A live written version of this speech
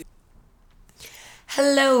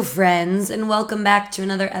Hello, friends, and welcome back to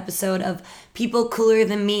another episode of People Cooler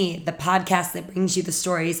Than Me, the podcast that brings you the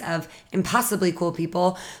stories of impossibly cool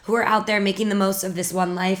people who are out there making the most of this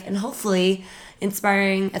one life and hopefully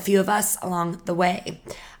inspiring a few of us along the way.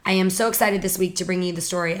 I am so excited this week to bring you the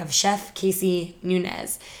story of Chef Casey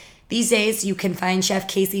Nunez. These days, you can find Chef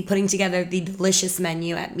Casey putting together the delicious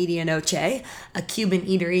menu at Media Noche, a Cuban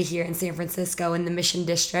eatery here in San Francisco in the Mission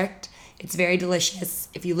District. It's very delicious.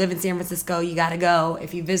 If you live in San Francisco, you gotta go.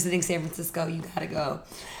 If you're visiting San Francisco, you gotta go.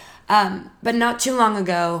 But not too long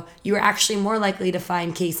ago, you were actually more likely to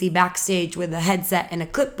find Casey backstage with a headset and a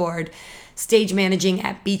clipboard, stage managing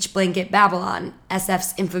at Beach Blanket Babylon,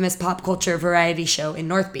 SF's infamous pop culture variety show in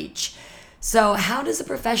North Beach. So how does a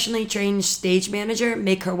professionally trained stage manager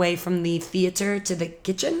make her way from the theater to the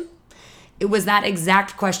kitchen? It was that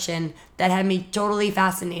exact question that had me totally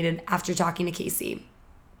fascinated after talking to Casey.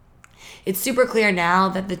 It's super clear now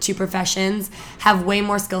that the two professions have way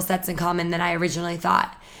more skill sets in common than I originally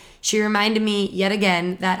thought. She reminded me yet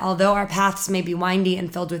again that although our paths may be windy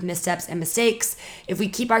and filled with missteps and mistakes, if we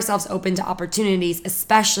keep ourselves open to opportunities,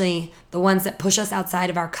 especially the ones that push us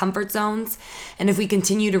outside of our comfort zones, and if we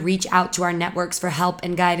continue to reach out to our networks for help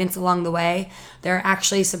and guidance along the way, there are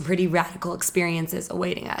actually some pretty radical experiences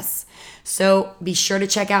awaiting us. So be sure to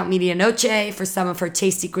check out Media Noche for some of her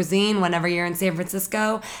tasty cuisine whenever you're in San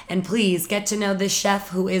Francisco, and please get to know this chef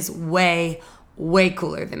who is way, way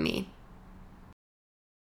cooler than me.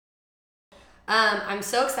 I'm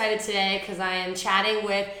so excited today because I am chatting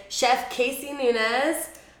with Chef Casey Nunez,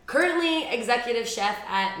 currently executive chef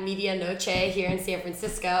at Media Noche here in San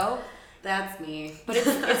Francisco. That's me. But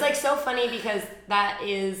it's like so funny because that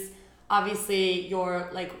is obviously your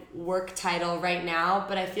like work title right now,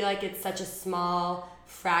 but I feel like it's such a small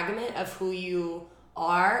fragment of who you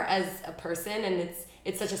are as a person, and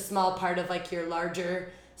it's such a small part of like your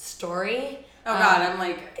larger story. Oh God,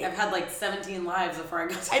 I've had like 17 lives before I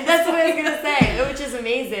got to That's what I was gonna say, which is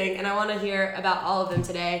amazing, and I want to hear about all of them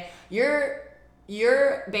today. You're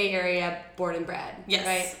Bay Area born and bred, yes,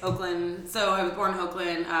 right? Oakland. So I was born in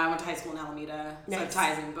Oakland. I went to high school in Alameda. Nice. So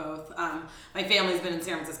ties in both. My family's been in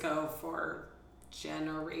San Francisco for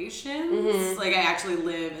generations. Mm-hmm. Like I actually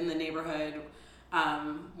live in the neighborhood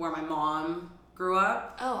where my mom grew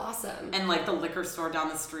up. Oh, awesome. And like the liquor store down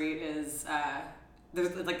the street is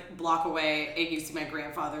there's like a block away. It used to be my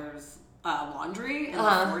grandfather's laundry in the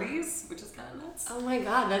 40s, which is kind of nuts. Oh my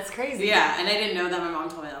God, that's crazy. Yeah, and I didn't know that. My mom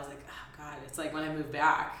told me that. I was like, oh God. It's like when I moved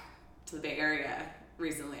back to the Bay Area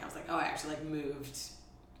recently, I was like, oh, I actually like moved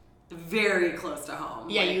very close to home.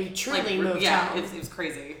 Yeah, like, you truly moved yeah, home. it was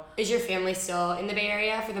crazy. Is your family still in the Bay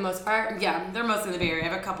Area for the most part? Yeah, they're mostly in the Bay Area. I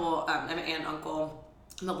have a couple, I have an aunt and uncle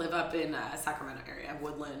that live up in Sacramento area,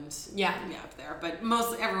 Woodland. Yeah. Yeah, up there. But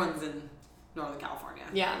mostly everyone's in Northern California.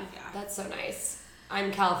 Yeah, that's so nice.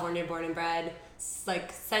 I'm California born and bred.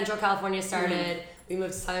 Like Central California started. Mm-hmm. We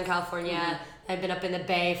moved to Southern California. Mm-hmm. I've been up in the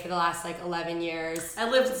Bay for the last like 11 years. I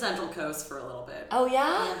lived in Central Coast for a little bit. Oh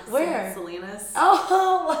yeah? Where? Salinas.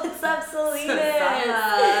 Oh, what's up, Salinas?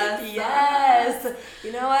 Yes.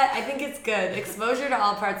 You know what? I think it's good. Exposure to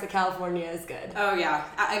all parts of California is good. Oh yeah.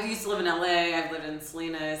 I've used to live in LA. I've lived in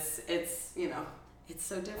Salinas. It's, it's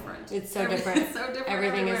so different. It's so different. It's so different.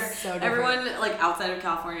 Everything everywhere. is so different. Everyone like outside of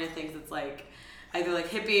California thinks it's like either like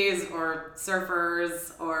hippies or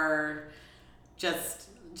surfers or just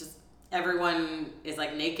everyone is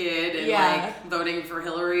like naked and like voting for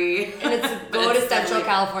Hillary. And it's go to Central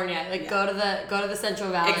California. Like go to the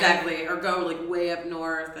Central Valley. Exactly. Or go like way up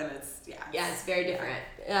north and it's it's very different.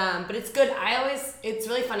 But it's good. It's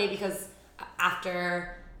really funny because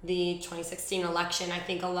after the 2016 election, I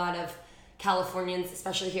think a lot of Californians,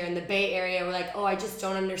 especially here in the Bay Area, were like, oh, I just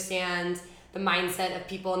don't understand the mindset of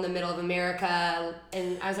people in the middle of America.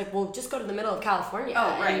 And I was like, well, just go to the middle of California.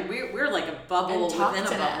 Oh, right. We're like a bubble within a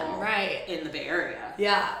bubble. Right. In the Bay Area.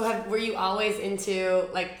 Yeah. Were you always into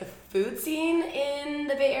like the food scene in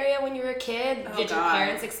the BayArea when you were a kid? Oh, Did your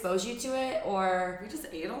parents expose you to it, or? We just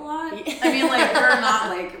ate a lot. I mean, like, we're not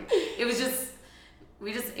like, it was just,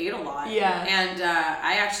 we just ate a lot. Yeah. And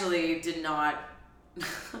I actually did not,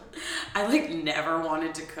 I like never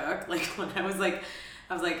wanted to cook. Like when I was like,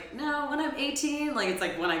 no, when I'm 18, like it's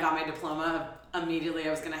like when I got my diploma, immediately I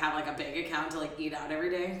was gonna have like a bank account to like eat out every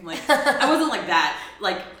day. Like I wasn't like that.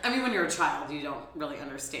 Like I mean, when you're a child, you don't really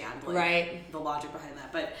understand like the logic behind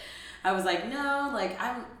that. But I was like, no, like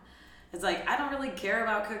it's like I don't really care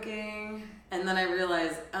about cooking. And then I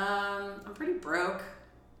realized I'm pretty broke.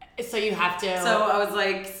 So you have to. So I was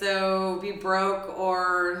like, so be broke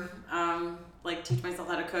or like teach myself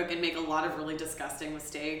how to cook and make a lot of really disgusting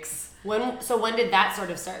mistakes. When did that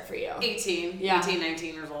sort of start for you? 18,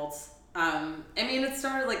 19 years old. I mean, it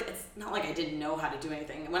started like, it's not like I didn't know how to do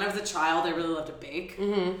anything. When I was a child, I really loved to bake.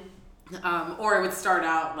 Or it would start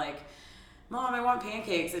out like, Mom, I want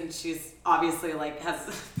pancakes. And she's obviously like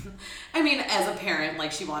I mean, as a parent,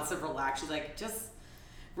 like she wants to relax. She's like, just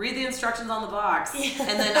read the instructions on the box. Yeah.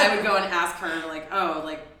 And then I would go and ask her like, oh,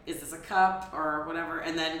 like, is this a cup or whatever?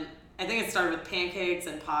 And then I think it started with pancakes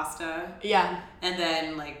and pasta. Yeah. And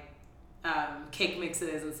then like cake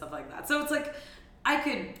mixes and stuff like that. So it's like I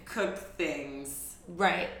could cook things.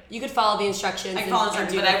 Right. You could follow the instructions. I followed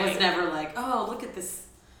instructions, but I was never like, oh, look at this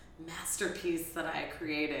masterpiece that I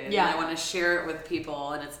created. Yeah. And I want to share it with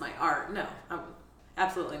people and it's my art. No,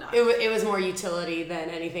 absolutely not. It was more utility than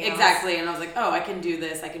anything else. Exactly. And I was like, oh, I can do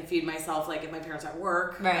this. I can feed myself. Like if my parents are at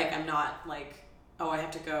work, right. Like I'm not like, oh, I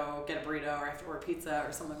have to go get a burrito or I have to order pizza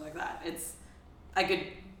or something like that. I could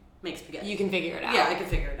make spaghetti. You can figure it out. Yeah, I could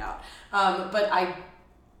figure it out. But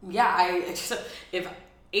if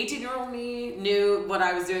 18-year-old me knew what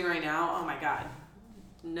I was doing right now, oh my God.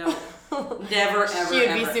 No. Never, ever, She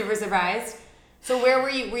would be super surprised. So where were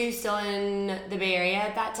you? Were you still in the Bay Area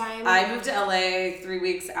at that time? I moved to LA 3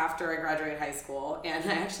 weeks after I graduated high school, and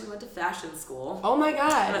I actually went to fashion school. Oh my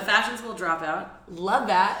God. I'm a fashion school dropout. Love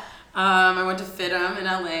that. I went to FITM in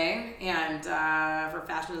LA, and for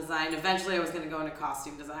fashion design. Eventually, I was going to go into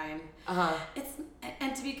costume design.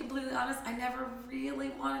 And to be completely honest, I never really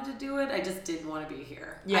wanted to do it. I just didn't want to be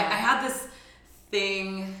here. Yeah. I had this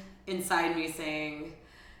thing inside me saying,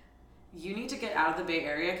 you need to get out of the Bay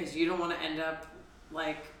Area because you don't want to end up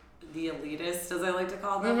like the elitist, as I like to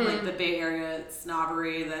call them, like the Bay Area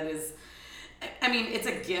snobbery that is. I mean, it's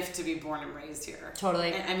a gift to be born and raised here.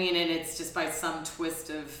 Totally. I mean, and it's just by some twist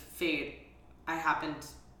of fate, I happened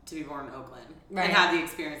to be born in Oakland and had the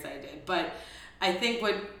experience that I did. But I think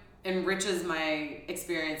what enriches my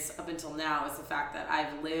experience up until now is the fact that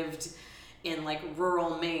I've lived in like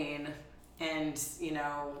rural Maine and, you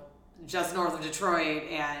know, just north of Detroit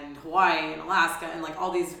and Hawaii and Alaska and like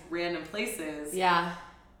all these random places. Yeah.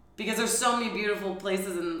 Because there's so many beautiful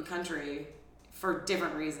places in the country for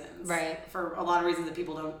different reasons. Right. For a lot of reasons that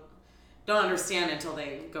people don't understand until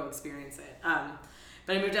they go experience it.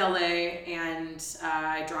 But I moved to LA and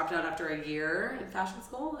I dropped out after a year in fashion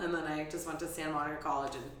school, and then I just went to Santa Monica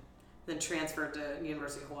College and then transferred to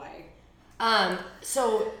University of Hawaii.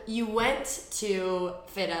 So you went to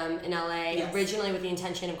FITM in LA originally with the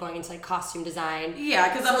intention of going into like costume design.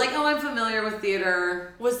 Yeah, because I'm like, oh, I'm familiar with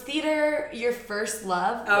theater. Was theater your first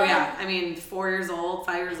love? Oh, yeah. I mean, 5 years old,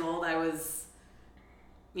 I was,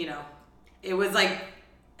 you know, it was like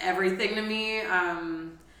everything to me.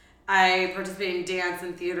 I participated in dance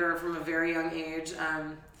and theater from a very young age.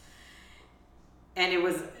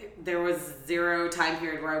 And there was zero time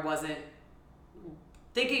period where I wasn't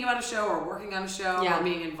thinking about a show or working on a show or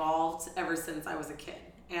being involved ever since I was a kid.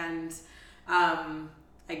 And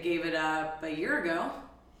I gave it up a year ago.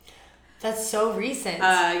 That's so recent.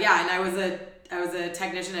 And I was a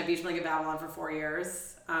technician at Beach Blanket Babylon for 4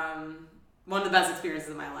 years. One of the best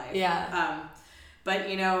experiences of my life. Yeah. But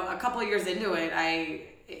you know, a couple of years into it,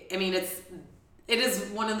 it was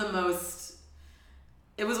one of the most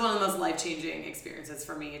life-changing experiences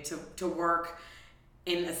for me to work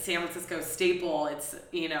in a San Francisco staple. It's,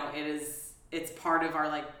 you know, it's part of our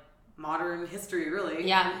like modern history, really.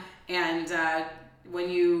 Yeah. And when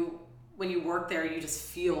you work there, you just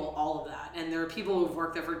feel all of that. And there are people who've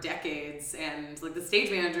worked there for decades, and like the stage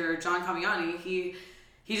manager, John Kamiani,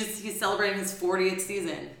 he's celebrating his 40th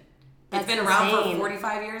season. That's been around insane. for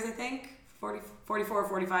 45 years, I think. 44 or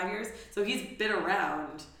 45 years. So he's been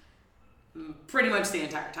around pretty much the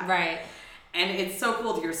entire time. Right. And it's so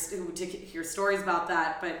cool to hear stories about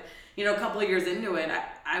that. But, you know, a couple of years into it,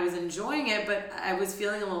 I was enjoying it, but I was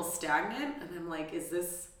feeling a little stagnant. And I'm like, is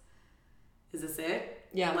this it?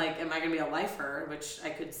 Yeah. Like, am I going to be a lifer? Which I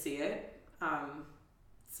could see it.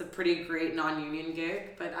 It's a pretty great non-union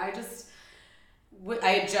gig. But I had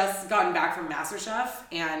just gotten back from MasterChef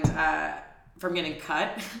and from getting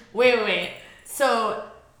cut. Wait. So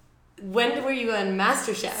when were you on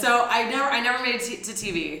MasterChef? So I never made it to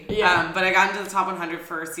TV. Yeah. But I got into the top 100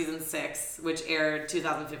 for season 6, which aired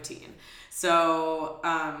 2015. So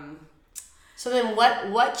then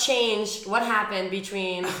what changed? What happened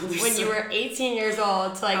between when you were 18 years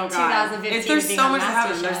old to like 2015? There's being so on much to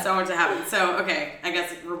happen. MasterChef? There's so much to happen. So, okay, I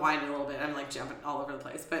guess rewind a little bit. I'm like jumping all over the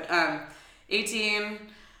place. But 18,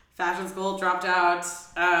 fashion school, dropped out,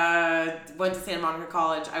 went to Santa Monica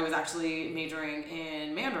College. I was actually majoring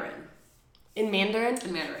in Mandarin. In Mandarin?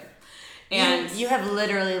 In Mandarin. And you have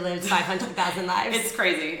literally lived 500,000 lives. It's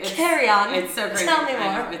crazy. Carry on. It's so crazy. Tell me more.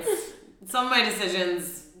 I know. Some of my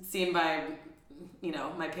decisions seen by, you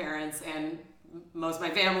know, my parents and most of my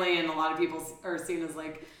family and a lot of people are seen as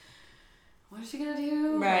like, what is she gonna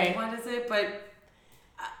do? Right. Like, what is it? But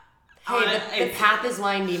hey, the path is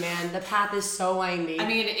windy, man. The path is so windy. I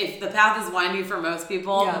mean, if the path is windy for most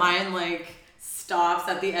people, mine like stops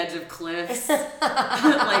at the edge of cliffs,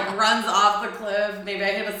 like runs off the cliff. Maybe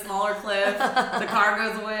I hit a smaller cliff. The car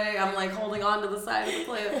goes away. I'm like holding on to the side of the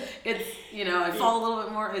cliff. It's, I fall a little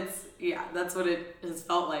bit more. That's what it has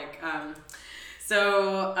felt like.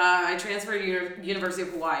 So I transferred to University of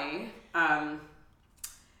Hawaii, and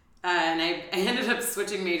I ended up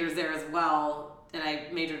switching majors there as well, and I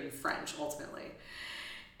majored in French ultimately.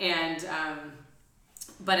 And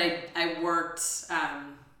but I worked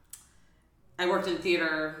in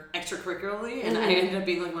theater extracurricularly, and I ended up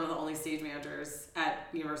being like one of the only stage managers at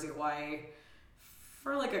University of Hawaii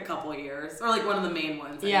for like a couple of years, or like one of the main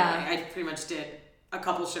ones. Yeah. Anyway. I pretty much did a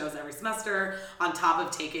couple shows every semester on top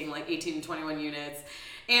of taking like 18 to 21 units,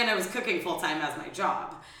 and I was cooking full time as my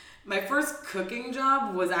job. My first cooking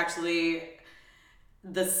job was actually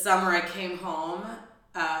the summer I came home,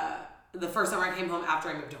 the first summer I came home after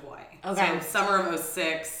I moved to Hawaii. Okay. So summer of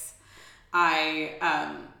 2006, I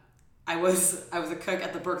was a cook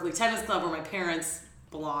at the Berkeley Tennis Club where my parents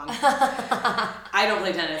belong. I don't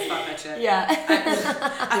play tennis, fuck that shit. Yeah.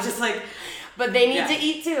 I just like... But they need to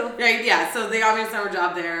eat too. Right, yeah. So they got me a summer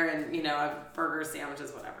job there, and burgers,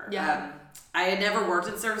 sandwiches, whatever. Yeah. I had never worked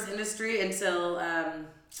in service industry until I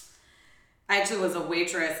actually was a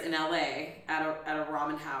waitress in LA at a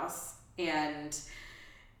ramen house, and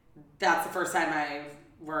that's the first time I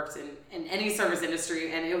worked in any service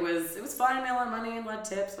industry, and it was fun. I made a lot of money and a lot of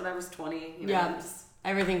tips. Whatever's 20.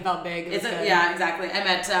 Everything felt big. It was good. Yeah, exactly. I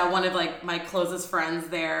met one of like my closest friends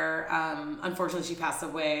there. Unfortunately, she passed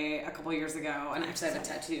away a couple of years ago, and actually I have a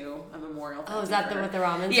tattoo, a memorial tattoo. Oh, is that with the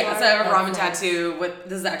ramen? Yeah, so I have a ramen tattoo.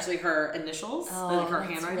 This is actually her initials, her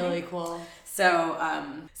handwriting. Really cool. So,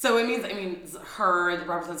 her, it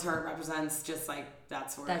represents her, it represents just like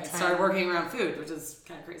that's where I started working around food, which is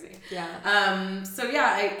kind of crazy. Yeah. And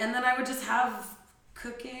then I would just have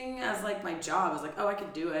cooking as like my job. I was like, oh, I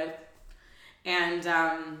could do it. And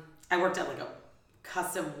I worked at like a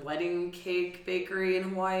custom wedding cake bakery in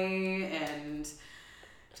Hawaii and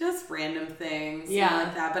just random things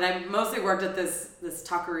like that. But I mostly worked at this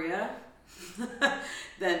taqueria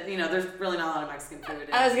that, there's really not a lot of Mexican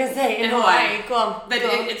food I was going to say, in Hawaii. Cool. But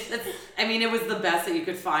it was the best that you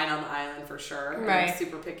could find on the island for sure. Right. I'm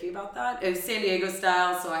super picky about that. It was San Diego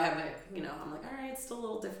style, so I have I'm like, all right, it's still a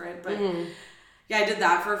little different. But yeah, I did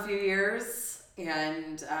that for a few years.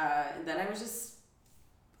 And then I was just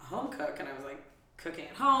a home cook, and I was like cooking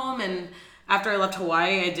at home. And after I left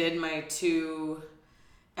Hawaii, I did my 2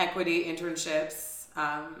 equity internships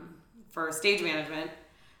for stage management.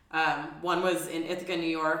 One was in Ithaca, New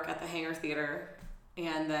York at the Hangar Theater.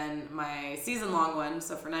 And then my season-long one,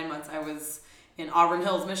 so for 9 months, I was in Auburn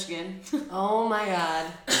Hills, Michigan. Oh my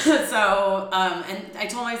God. So, and I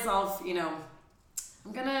told myself, I'm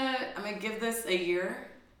gonna give this a year.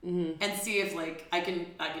 Mm-hmm. And see if like I can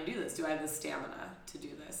do this. Do I have the stamina to do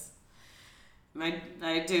this?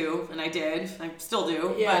 I do, and I did. I still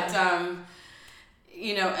do. Yeah. But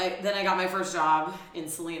then I got my first job in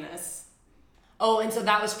Salinas. Oh, and so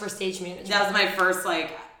that was for stage management. That was my first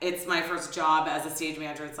it's my first job as a stage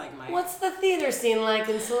manager. It's like my... What's the theater scene like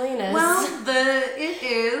in Salinas? Well, it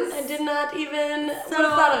is. I did not even would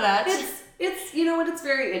have thought of that. It's it's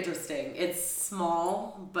very interesting. It's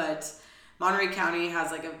small, but Monterey County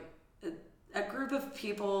has like a group of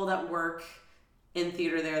people that work in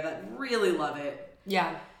theater there that really love it.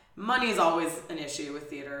 Yeah. Money is always an issue with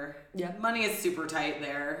theater. Yeah. Money is super tight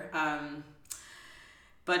there.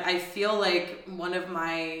 But I feel like one of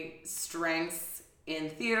my strengths in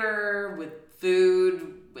theater with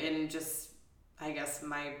food and just, I guess,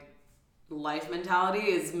 my life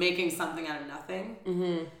mentality is making something out of nothing.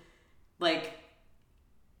 Mm-hmm. Like,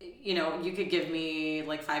 you could give me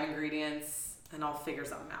like 5 ingredients and I'll figure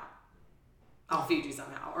something out. I'll feed you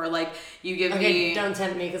somehow. Or like you give me... Okay, don't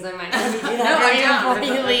tempt me because I might not do that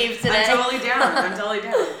before you leave today. I'm totally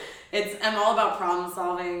down. I'm all about problem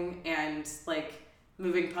solving and like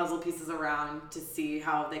moving puzzle pieces around to see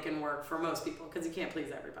how they can work for most people because you can't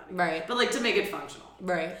please everybody. Right. But like to make it functional.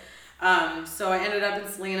 Right. So I ended up in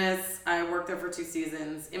Salinas. I worked there for 2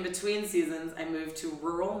 seasons. In between seasons, I moved to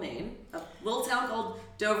rural Maine, a little town called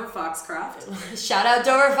Dover Foxcroft. Shout out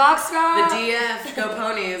Dover Foxcroft! The DF, go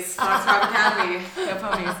Ponies. Foxcroft Academy, go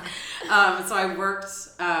Ponies. So I worked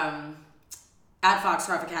at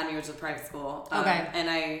Foxcroft Academy, which is a private school. Okay. And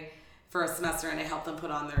I for a semester, and I helped them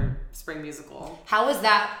put on their spring musical. How was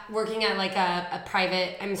that working at like a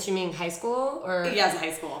private, I'm assuming high school or? Yeah, it's a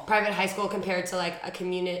high school. Private high school compared to like a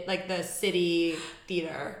community, like the city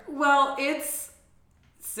theater? Well, it's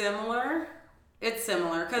similar. It's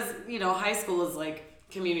similar because, you know, high school is like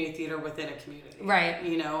community theater within a community. Right.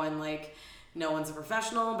 You know, and like no one's a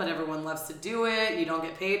professional, but everyone loves to do it. You don't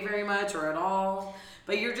get paid very much or at all.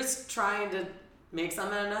 But you're just trying to make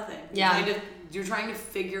something out of nothing. Yeah. You're trying to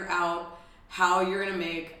figure out how you're going to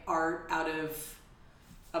make art out of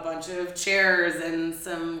a bunch of chairs and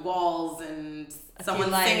some walls and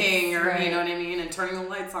someone singing or, right. You know what I mean? And turning the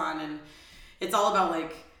lights on. And it's all about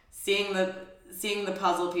like seeing the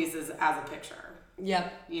puzzle pieces as a picture.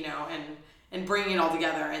 Yep. You know, and bringing it all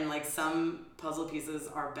together. And like some puzzle pieces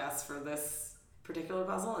are best for this particular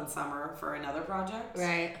puzzle and some are for another project.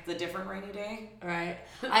 Right. The different rainy day. Right.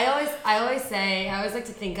 I always like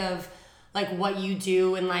to think of like what you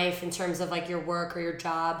do in life in terms of like your work or your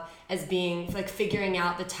job as being like figuring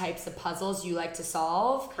out the types of puzzles you like to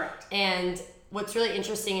solve. Correct. And what's really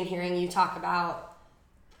interesting in hearing you talk about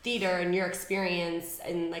theater and your experience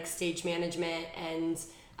in like stage management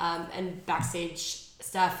and backstage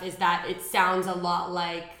stuff is that it sounds a lot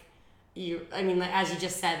like like as you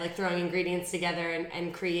just said, like throwing ingredients together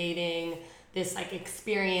and creating this like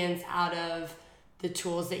experience out of the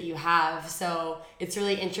tools that you have. So it's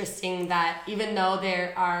really interesting that even though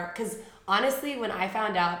there are, because honestly, when I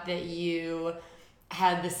found out that you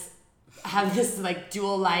have this like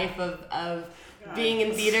dual life of being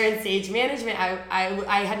in theater and stage management,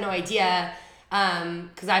 I had no idea,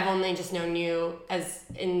 because I've only just known you as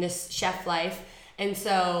in this chef life. And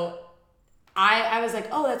so I was like,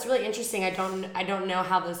 oh, that's really interesting. I don't know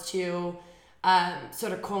how those two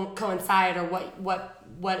sort of coincide or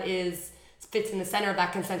what fits in the center of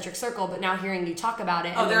that concentric circle. But now hearing you talk about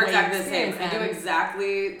it, they're exactly the same. I do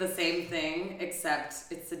exactly the same thing,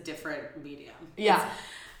 except it's a different medium. Yeah.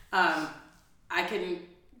 I can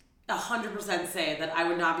 100% say that I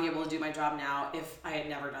would not be able to do my job now if I had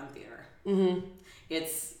never done theater. Mm-hmm.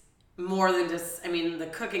 It's more than just. I mean, the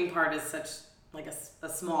cooking part is such like a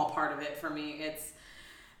small part of it for me. It's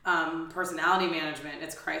personality management.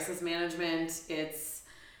 It's crisis management. It's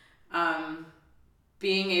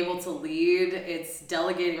being able to lead. It's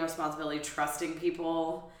delegating responsibility, trusting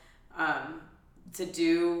people to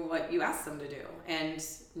do what you ask them to do, and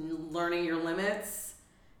learning your limits.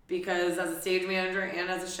 Because as a stage manager and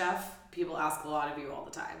as a chef, people ask a lot of you all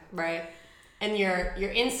the time. Right. And your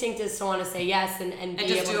instinct is to want to say yes and be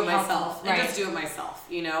just able do to it myself. Right. And just do it myself,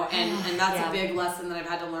 you know? And that's a big lesson that I've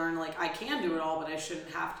had to learn. Like, I can do it all, but I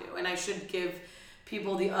shouldn't have to. And I should give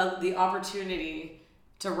people the opportunity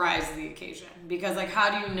to rise to the occasion. Because, like,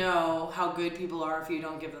 how do you know how good people are if you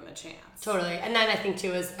don't give them a chance? Totally. And then I think,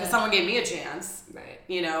 too, is... Because someone gave me a chance. Right.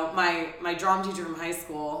 You know, my drum teacher from high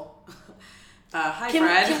school... Hi,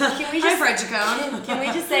 Fred. Can we hi, Fred Chacon. Can we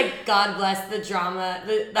just say God bless the drama,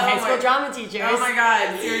 the high school drama teachers? Oh my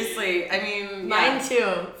God, seriously. I mean, mine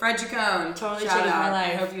too. Fred Chacon. Totally Shout changed out. my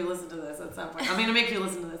life. I hope you listen to this at some point. I'm going to make you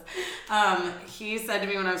listen to this. He said to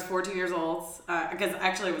me when I was 14 years old, because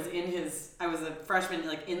actually I was a freshman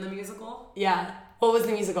like in the musical. Yeah. What was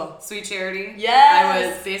the musical? Sweet Charity. Yes. I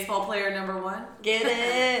was baseball player number 1. Get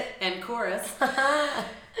it. And chorus.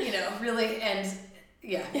 You know, really, and...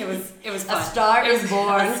 Yeah, it was fun. A star is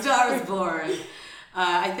born. A star is born.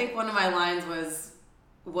 I think one of my lines was,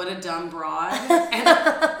 "What a dumb broad," and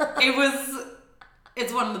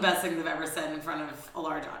it's one of the best things I've ever said in front of a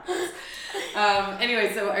large audience.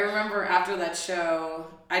 Anyway, so I remember after that show,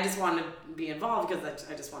 I just wanted to be involved because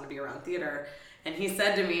I just want to be around theater, and he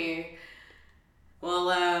said to me,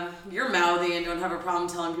 well, you're mouthy and don't have a problem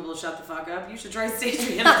telling people to shut the fuck up. You should try stage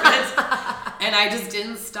management. And I just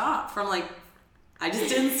didn't stop from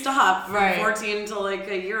Right. 14 to like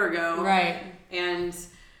a year ago. Right. And,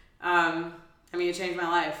 it changed my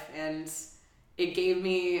life. And it gave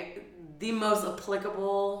me the most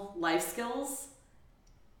applicable life skills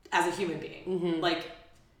as a human being. Mm-hmm. Like,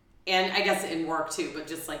 and I guess in work too, but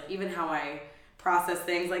just like even how I process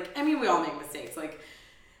things. Like, we all make mistakes. Like,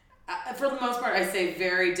 for the most part, I stay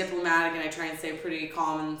very diplomatic and I try and stay pretty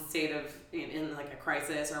calm in state of in like a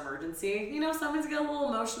crisis or emergency. You know, sometimes I get a little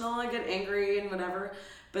emotional, I get angry and whatever.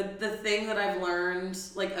 But the thing that I've learned,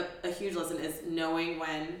 like a huge lesson, is knowing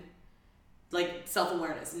when, like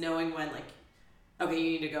self-awareness, knowing when, like, okay,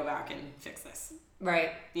 you need to go back and fix this.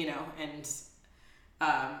 Right. You know, and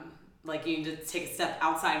like you need to take a step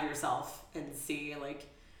outside of yourself and see, like,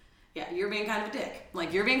 yeah, you're being kind of a dick.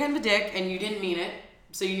 Like, you're being kind of a dick and you didn't mean it.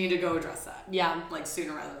 So you need to go address that. Yeah. Like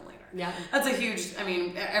sooner rather than later. Yeah. That's a huge,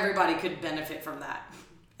 everybody could benefit from that.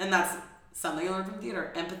 And that's something I learned from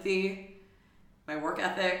theater: empathy, my work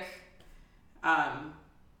ethic,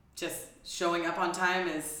 just showing up on time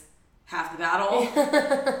is half the battle.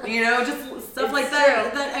 Just stuff like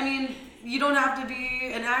that. That, I mean, you don't have to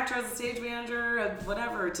be an actor, as a stage manager,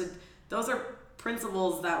 whatever. Those are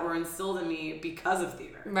principles that were instilled in me because of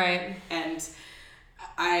theater. Right. And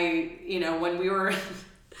I, when we were,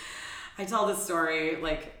 I tell this story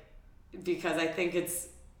because I think it's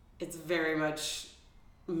very much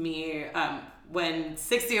me. When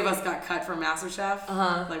 60 of us got cut from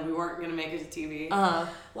MasterChef, we weren't gonna make it to TV. A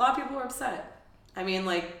lot of people were upset. I mean,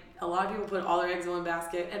 a lot of people put all their eggs in one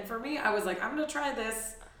basket, and for me, I was like, I'm gonna try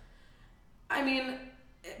this. I mean,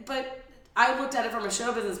 but I looked at it from a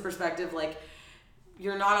show business perspective,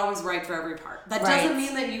 you're not always right for every part. That doesn't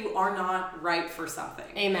mean that you are not right for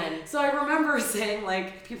something. Amen. So I remember saying,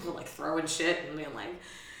 people throwing shit and being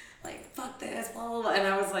fuck this, blah, blah, blah. And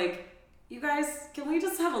I was like, you guys, can we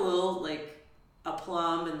just have a little,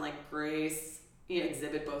 aplomb and, grace,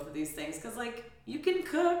 exhibit both of these things? Because, you can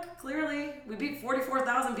cook, clearly. We beat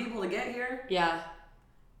 44,000 people to get here. Yeah.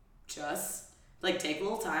 Just, take a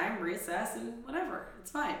little time, reassess, and whatever. It's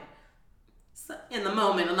fine. So in the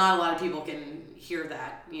moment, not a lot of people can hear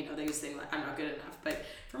that. They just think, I'm not good enough. But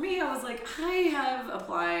for me, I was like, I have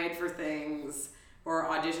applied for things or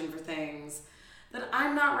auditioned for things that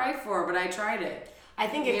I'm not right for, but I tried it. I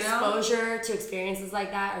think exposure to experiences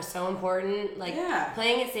like that are so important.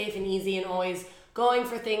 Playing it safe and easy and always going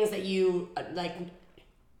for things that you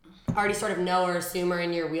already sort of know or assume are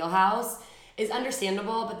in your wheelhouse is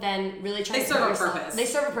understandable, but then really trying to serve a purpose. They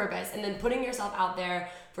serve a purpose, and then putting yourself out there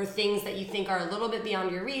for things that you think are a little bit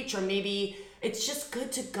beyond your reach, or maybe it's just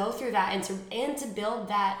good to go through that and to build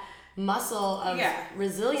that muscle of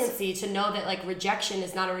resiliency to know that rejection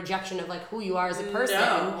is not a rejection of who you are as a person.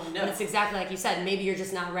 No. And it's exactly like you said, maybe you're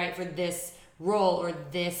just not right for this role or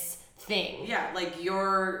this thing. Yeah,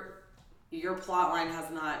 your plot line has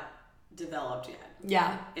not developed yet.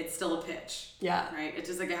 Yeah. It's still a pitch. Yeah. Right? It's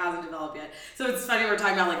just it hasn't developed yet. So it's funny we're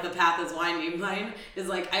talking about the path is winding. Mine is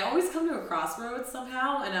I always come to a crossroads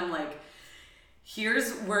somehow, and I'm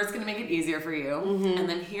here's where it's going to make it easier for you. Mm-hmm. And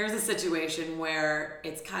then here's a situation where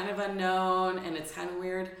it's kind of unknown and it's kind of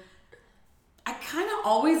weird. I kind of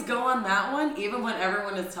always go on that one, even when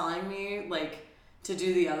everyone is telling me to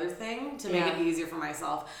do the other thing to make it easier for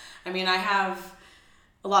myself. I mean, I have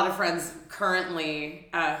a lot of friends currently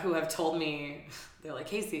who have told me, they're like,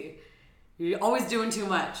 Casey, you're always doing too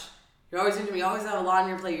much. You're always doing too much. You always have a lot on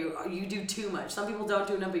your plate. You do too much. Some people don't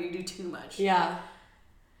do enough, but you do too much. Yeah.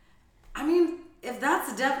 I mean, if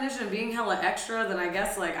that's the definition of being hella extra, then I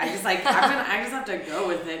guess I just have to go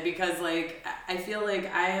with it, because I feel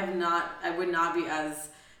I would not be as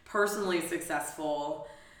personally successful.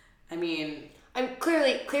 I mean, I'm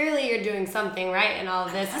clearly you're doing something right in all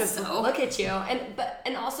of this, because look at you.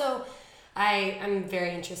 And also I'm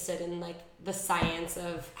very interested in the science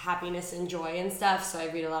of happiness and joy and stuff, so I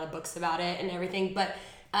read a lot of books about it and everything, but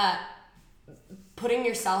putting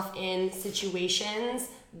yourself in situations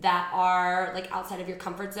that are outside of your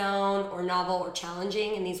comfort zone or novel or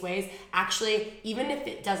challenging in these ways, actually, even if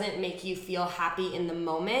it doesn't make you feel happy in the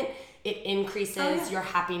moment, it increases your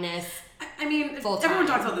happiness. I mean, everyone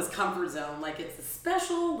talks about this comfort zone, it's a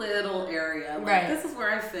special little area. Right. This is where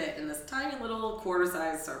I fit in this tiny little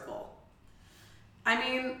quarter-sized circle. I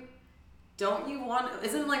mean,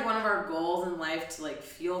 isn't one of our goals in life to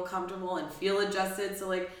feel comfortable and feel adjusted?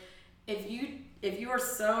 So if you are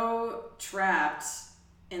so trapped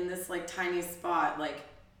in this tiny spot,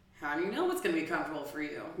 how do you know what's gonna be comfortable for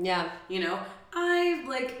you? Yeah.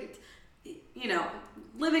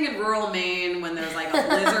 Living in rural Maine when there's a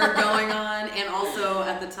blizzard going on, and also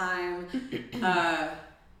at the time,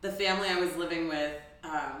 the family I was living with,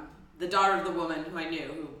 the daughter of the woman who I knew,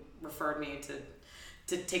 who referred me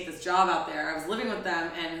to take this job out there, I was living with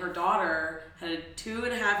them, and her daughter had a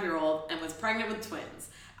 2.5-year-old and was pregnant with twins.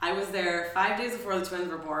 I was there 5 days before the twins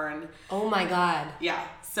were born. Oh my God. Yeah.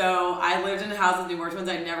 So I lived in a house with newborn twins.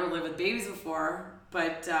 I'd never lived with babies before,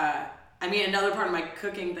 but another part of my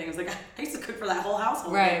cooking thing is I used to cook for that whole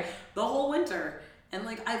household, right? The whole winter, and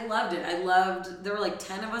I loved it. There were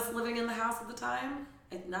 10 of us living in the house at the time,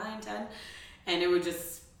 9, 10, and it would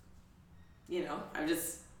just, I would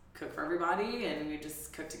just cook for everybody, and we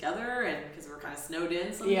just cook together, and because we were kind of snowed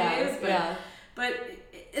in some days, but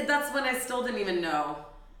that's when I still didn't even know.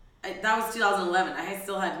 That was 2011. I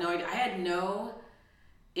still had no idea. I had no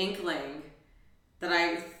inkling that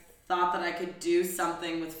I thought that I could do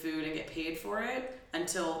something with food and get paid for it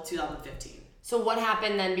until 2015. So what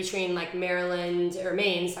happened then between Maryland or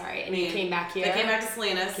Maine, and you came back here? I came back to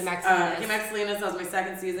Salinas. Came back to Salinas. That was my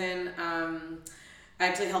second season. I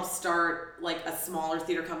actually helped start like a smaller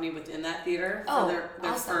theater company within that theater for their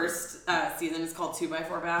awesome. first season. It's called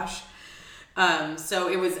 2x4 Bash. So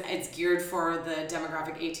it's geared for the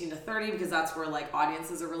demographic 18 to 30 because that's where like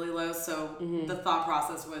audiences are really low. So the thought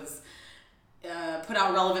process was put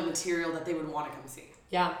out relevant material that they would want to come see.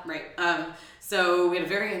 Yeah. Right. So we had a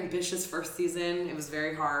very ambitious first season. It was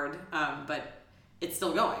very hard, but it's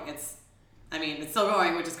still going. It's still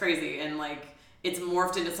going, which is crazy. And like, it's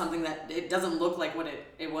morphed into something that it doesn't look like what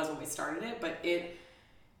it was when we started it, but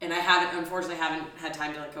and I unfortunately haven't had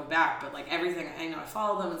time to like go back, but like everything, I know I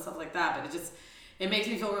follow them and stuff like that, but it makes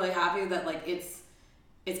me feel really happy that like it's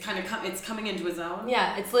kind of it's coming into its own.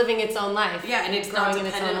 Yeah, it's living its own life. Yeah, and it's not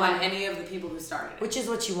dependent on any of the people who started it. Which is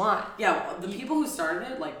what you want. Yeah, the people who started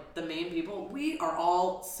it, like the main people, we are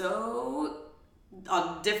all so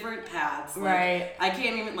on different paths. Like, right. I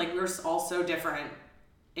can't even, like, we're all so different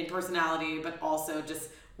in personality, but also just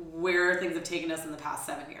where things have taken us in the past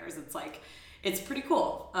 7 years. It's like, it's pretty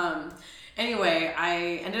cool. Anyway,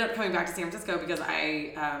 I ended up coming back to San Francisco because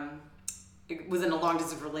I was in a long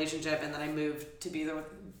distance relationship, and then I moved to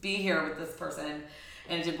be here with this person,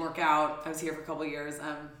 and it didn't work out. I was here for a couple of years,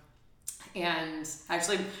 and I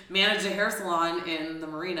actually managed a hair salon in the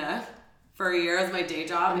Marina for a year as my day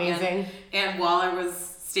job. Amazing. And while I was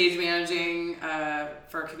stage managing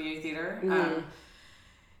for a community theater.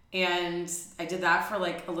 And I did that for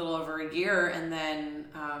like a little over a year, and then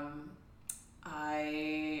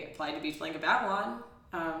I applied to Beach Blanket Babylon,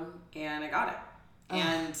 and I got it. Oh.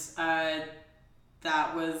 And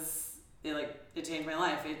that was it changed my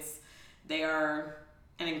life. They are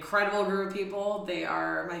an incredible group of people. They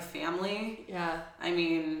are my family. Yeah. I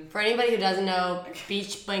mean, for anybody who doesn't know,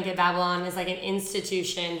 Beach Blanket Babylon is like an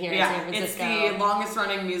institution here in San Francisco. It's the longest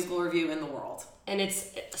running musical review in the world. And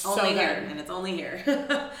it's so only good. Here, and it's only here.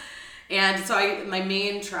 And so my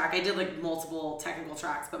main track, I did like multiple technical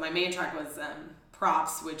tracks, but my main track was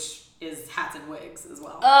props, which is hats and wigs as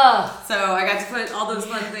well. Oh. So I got to put all those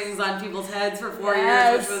fun things on people's heads for 4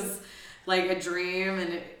 years, which was like a dream,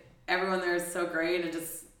 and everyone there is so great and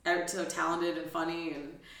just so talented and funny.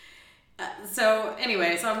 And so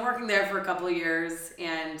anyway, so I'm working there for a couple of years,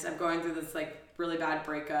 and I'm going through this like really bad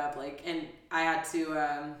breakup, and I had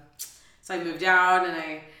to, so I moved out, and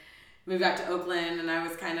I moved back to Oakland, and I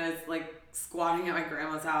was kind of like squatting at my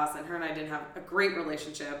grandma's house, and her and I didn't have a great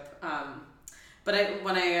relationship. But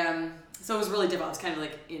so it was really difficult. I was kind of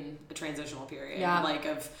like in a transitional period,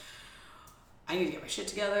 I need to get my shit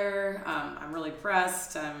together. I'm really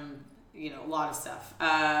depressed. A lot of stuff.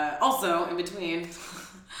 Also in between,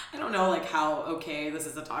 I don't know like how okay this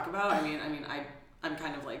is to talk about. I'm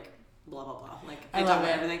kind of like blah blah blah. Like I talk about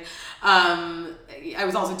everything. I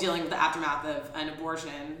was also dealing with the aftermath of an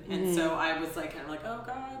abortion, and so I was like kind of like, oh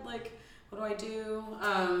God, like what do I do?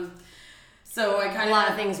 So I kind of... A lot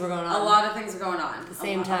of things were going on. A lot of things were going on. At the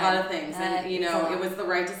same time. A lot of things. And, it was the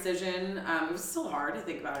right decision. It was still hard to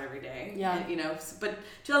think about every day. Yeah. And, but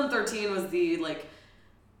 2013 was the, like,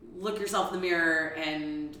 look yourself in the mirror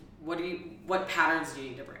and what patterns do you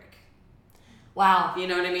need to break? Wow. You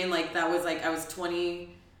know what I mean? Like, that was, like, I was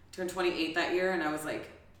turned 28 that year, and I was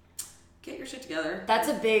like, get your shit together. That's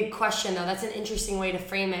a big question, though. That's an interesting way to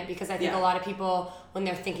frame it, because I think a lot of people, when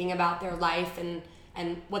they're thinking about their life and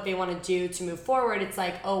what they want to do to move forward, it's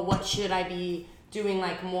like, oh, what should I be doing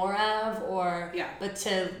like more of? But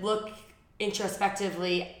to look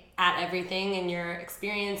introspectively at everything and your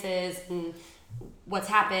experiences and what's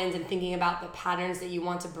happened and thinking about the patterns that you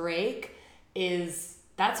want to break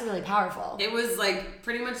that's really powerful. It was like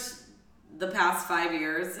pretty much the past 5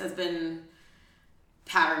 years has been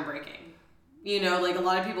pattern breaking. Like a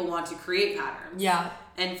lot of people want to create patterns. Yeah.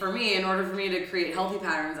 And for me, in order for me to create healthy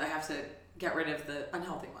patterns, I have to get rid of the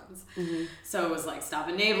unhealthy ones. Mm-hmm. So it was like stop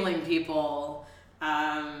enabling people,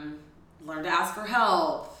 learn to ask for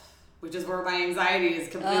help, which is where my anxiety is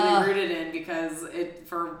completely rooted in, because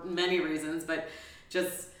for many reasons, but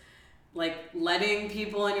just like letting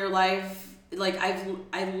people in your life, like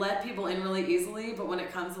I let people in really easily, but when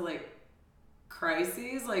it comes to like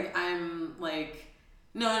crises, like I'm like,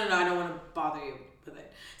 no, I don't want to bother you with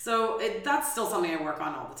it. So that's still something I work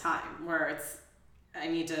on all the time, where I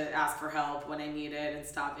need to ask for help when I need it and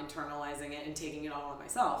stop internalizing it and taking it all on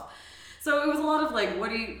myself. So it was a lot of like, what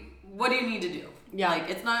do you need to do? Yeah. Like,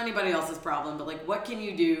 it's not anybody else's problem, but like, what can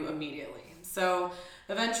you do immediately? So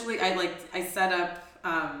eventually I set up,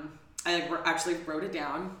 I actually wrote it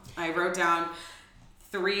down. I wrote down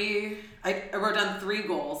three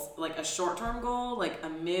goals, like a short-term goal, like a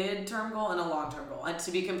mid-term goal, and a long-term goal, and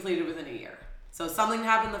to be completed within a year. So something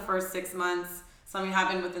happened the first 6 months, something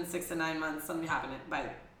happened within 6 to 9 months, something happened by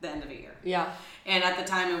the end of a year. Yeah. And at the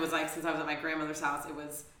time, it was like, since I was at my grandmother's house, it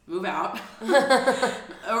was move out.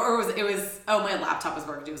 or it was, my laptop was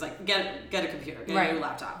working. It was like, get a computer, get a new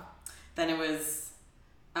laptop. Then it was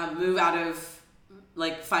move out of,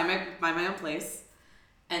 like, find my own place.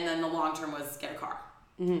 And then the long term was get a car.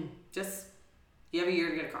 Mm-hmm. Just, you have a year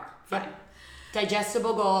to get a car. Fine. Yep.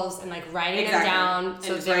 Digestible goals and like writing them down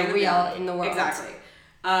so they're real in the world. Exactly.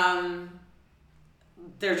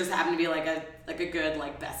 There just happened to be like a good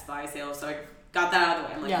like Best Buy sale, so I got that out of the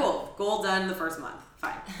way. I'm like, cool, goal done the first month,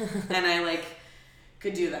 fine. And I like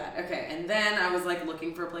could do that. Okay, and then I was like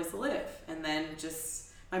looking for a place to live, and then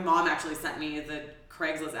just my mom actually sent me the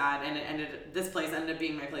Craigslist ad, and this place ended up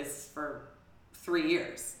being my place for 3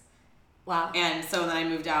 years. Wow. And so then I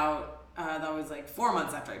moved out. That was like 4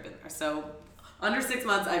 months after I'd been there. So under 6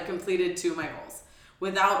 months, I've completed 2 of my goals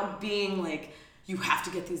without being like, you have to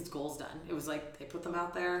get these goals done. It was like, they put them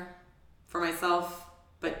out there for myself,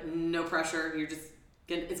 but no pressure.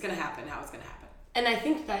 It's going to happen how it's going to happen. And I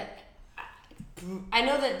think that, I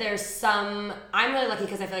know that there's some, I'm really lucky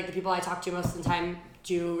because I feel like the people I talk to most of the time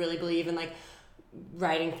do really believe in like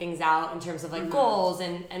writing things out in terms of like goals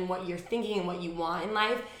and what you're thinking and what you want in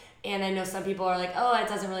life. And I know some people are like, oh, it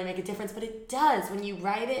doesn't really make a difference, but it does when you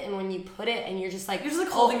write it and when you put it and you're just like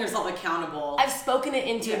holding yourself accountable. I've spoken it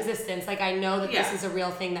into existence. Like I know that this is a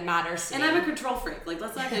real thing that matters to me. And I'm a control freak. Like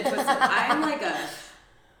let's not get twisted. I'm like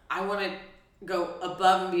I want to go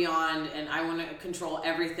above and beyond, and I want to control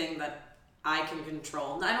everything that I can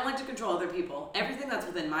control. I don't like to control other people. Everything that's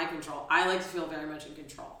within my control, I like to feel very much in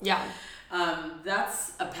control. Yeah.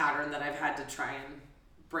 That's a pattern that I've had to try and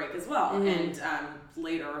break as well. And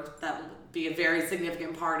later that will be a very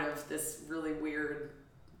significant part of this really weird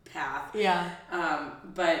path. Yeah.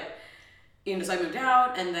 But so I moved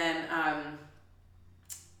out, and then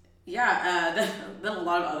then a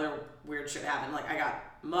lot of other weird shit happened. Like I got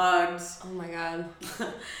mugged. Oh my god.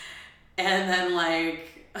 And then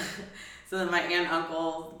like so then my aunt and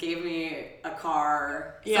uncle gave me a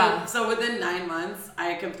car. Yeah. So within 9 months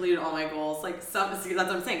I completed all my goals. Like that's what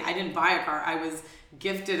I'm saying. I didn't buy a car. I was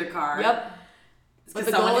gifted a car. Yep. But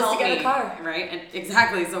the goal was to get a car. Right? And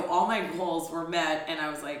exactly. So all my goals were met, and I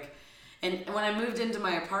was like, and when I moved into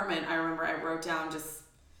my apartment, I remember I wrote down just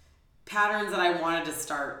patterns that I wanted to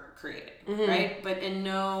start creating. Right? But in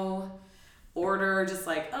no order, just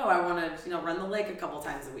like, oh, I want to, run the lake a couple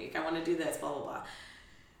times a week. I want to do this, blah, blah, blah.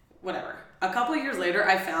 Whatever. A couple years later,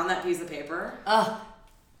 I found that piece of paper.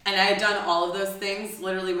 And I had done all of those things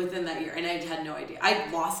literally within that year, and I had no idea. I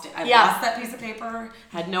lost it. I lost that piece of paper,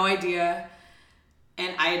 had no idea,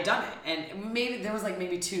 and I had done it. And maybe there was like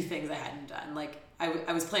maybe 2 things I hadn't done. Like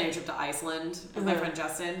I was planning a trip to Iceland with my friend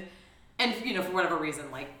Justin, and for whatever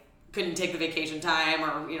reason, like couldn't take the vacation time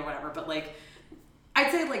or whatever. But like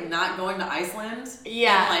I'd say like not going to Iceland,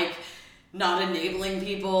 and like not enabling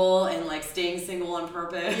people, and like staying single on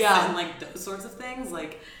purpose, and like those sorts of things.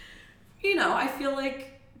 Like I feel like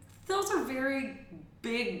those are very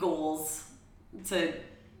big goals to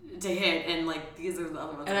hit, and like these are the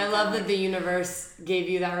other ones. And I love that the universe gave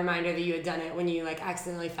you that reminder that you had done it when you like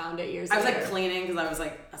accidentally found it years ago. I was like cleaning because I was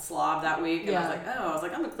like a slob that week, and I was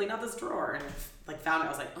like I'm gonna clean out this drawer, and like found it. I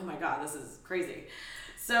was like, oh my god, this is crazy.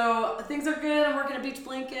 So things are good. I'm working a beach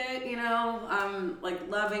blanket, I'm like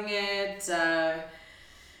loving it.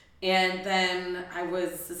 And then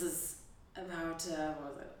this is about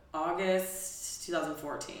what was it, August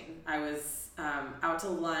 2014. I was out to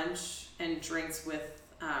lunch and drinks with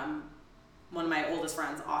one of my oldest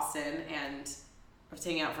friends, Austin, and I was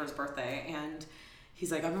taking out for his birthday, and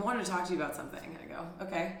he's like, I've been wanting to talk to you about something. And I go,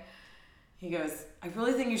 okay. He goes, I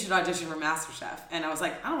really think you should audition for MasterChef. And I was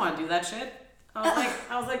like, I don't want to do that shit. I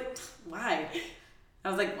was like, why?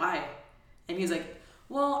 Why? And he's like,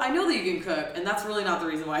 well, I know that you can cook, and that's really not the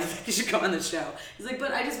reason why I think you should come on the show. He's like,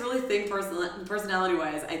 but I just really think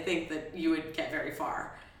personality-wise, I think that you would get very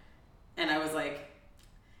far. And I was like,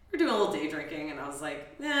 we're doing a little day drinking, and I was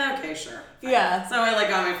like, yeah, okay, sure. Fine. Yeah. So I like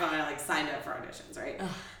got my phone and I like signed up for auditions, right?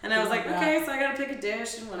 And I was like, okay, so I gotta pick a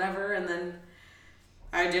dish and whatever, and then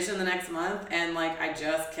I auditioned the next month, and like I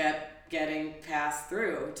just kept getting passed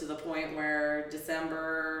through to the point where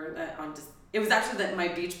it was actually my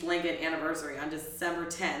beach blanket anniversary on December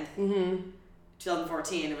 10th,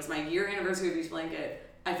 2014. It was my year anniversary of beach blanket.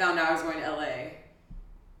 I found out I was going to LA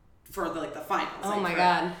for the finals. Oh my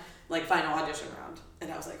god. Like final audition round.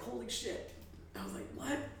 And I was like, holy shit. I was like,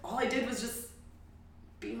 what? All I did was just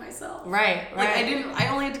be myself. Right. Like I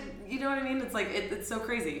only had to, you know what I mean? It's like, it's so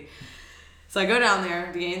crazy. So I go down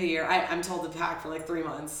there, beginning of the year. I'm told to pack for like 3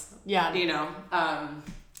 months. Yeah.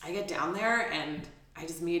 I get down there and I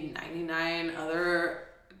just meet 99 other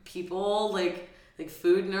people like like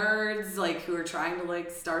food nerds, like who are trying to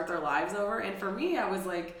like start their lives over. And for me, I was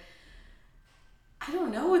like, I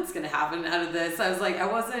don't know what's gonna happen out of this. I was like, I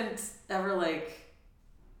wasn't ever like,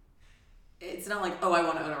 it's not like, oh, I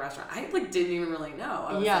want to own a restaurant. I like didn't even really know.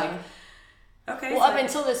 I was like, okay. Well, so up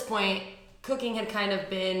until this point, cooking had kind of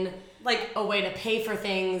been like a way to pay for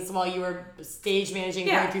things while you were stage managing,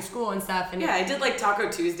 going through school and stuff. And I did like Taco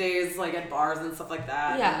Tuesdays, like at bars and stuff like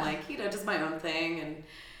that. Yeah. And like, you know, just my own thing.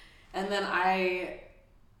 And then I,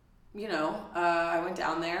 you know, I went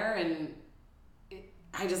down there and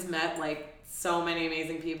I just met like so many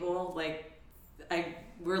amazing people. Like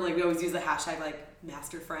we always use the hashtag like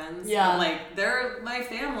master friends. Yeah. And, like they're my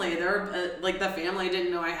family. They're like the family I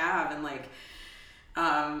didn't know I have. And like,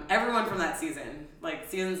 everyone from that season, like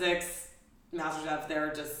season 6,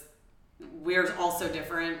 MasterChef, we're all so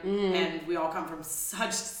different, and we all come from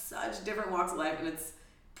such different walks of life, and it's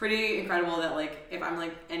pretty incredible that like if I'm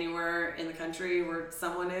like anywhere in the country where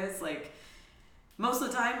someone is, like most of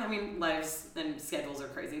the time, I mean lives and schedules are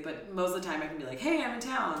crazy, but most of the time I can be like, hey, I'm in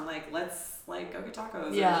town, like let's like go get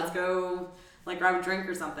tacos, or let's go like grab a drink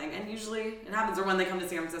or something, and usually it happens. Or when they come to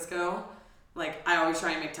San Francisco, like I always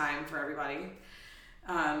try and make time for everybody.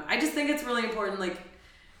 I just think it's really important, like,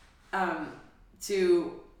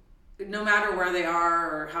 to, no matter where they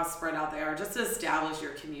are or how spread out they are, just to establish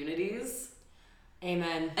your communities.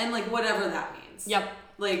 Amen. And, like, whatever that means. Yep.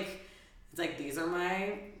 Like, it's like, these are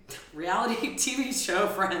my reality TV show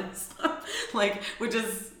friends. Like,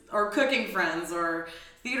 or cooking friends, or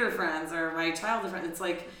theater friends, or my childhood friends. It's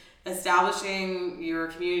like establishing your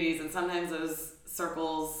communities, and sometimes those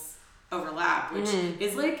circles overlap, which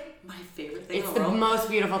is like my favorite thing in the world. It's the most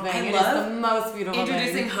beautiful thing. It is the most beautiful thing.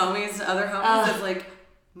 Introducing homies to other homies is like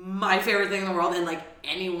my favorite thing in the world, and like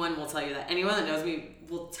anyone will tell you that. Anyone that knows me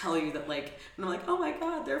will tell you that, like, and I'm like, oh my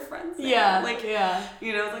god, they're friends now. Yeah. Like,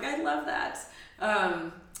 you know, it's like I love that.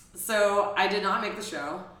 So I did not make the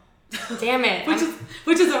show. Damn it.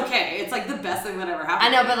 which is okay. It's like the best thing that ever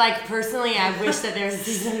happened. I know, but like personally, I wish that there was a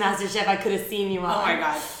season of MasterChef I could have seen you on. Oh my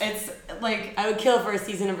god. It's like I would kill for a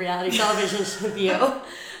season of reality television with you.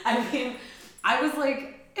 I mean, I was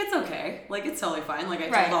like, it's okay. Like, it's totally fine. Like, I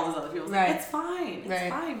told all those other people, like, it's fine. It's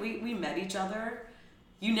fine. We met each other.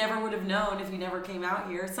 You never would have known if you never came out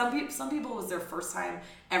here. Some people it was their first time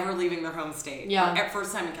ever leaving their home state. Yeah. Or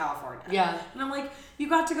first time in California. Yeah. And I'm like, you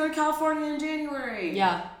got to go to California in January.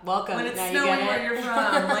 Yeah. Welcome. When it's now snowing where you're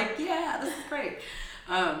from. Like, yeah, this is great.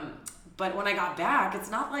 But when I got back, it's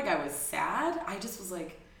not like I was sad. I just was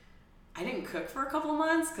like, I didn't cook for a couple of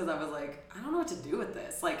months because I was like, I don't know what to do with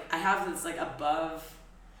this. Like, I have this like above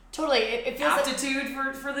totally it feels aptitude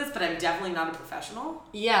for this, but I'm definitely not a professional.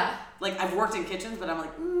 Yeah. Like, I've worked in kitchens, but I'm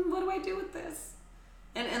like, what do I do with this?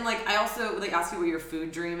 And like, I also like ask you what your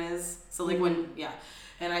food dream is. So like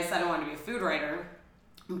and I said I wanted to be a food writer,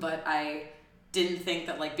 but I didn't think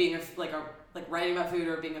that like being like writing about food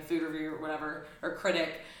or being a food reviewer or whatever or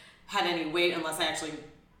critic had any weight unless I actually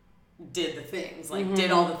did the things, like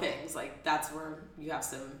did all the things. Like, that's where you have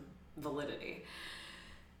some validity.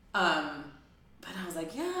 But I was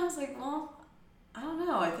like, well, I don't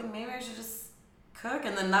know. I think maybe I should just cook.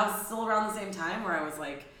 And then that was still around the same time where I was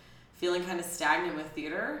like feeling kind of stagnant with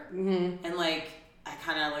theater. Mm-hmm. And like, I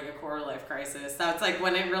kind of had like a quarter life crisis. That's like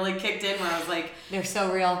when it really kicked in, where I was like, they're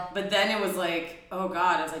so real. But then it was like, oh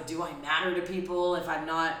God, I was like, do I matter to people if I'm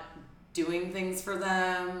not doing things for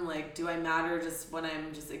them? Like, do I matter just when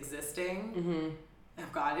I'm just existing? Mm-hmm. Oh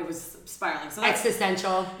God, it was spiraling. So that's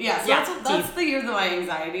existential. Yeah, so that's the year that my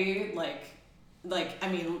anxiety, like I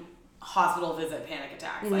mean, hospital visit panic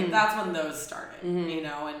attacks. Mm-hmm. Like, that's when those started, you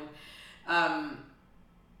know, and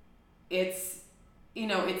it's, you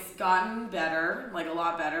know, it's gotten better, like a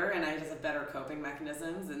lot better, and I just have better coping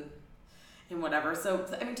mechanisms and whatever. So,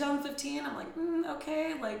 I mean, 2015, I'm like,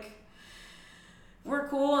 okay, like, we're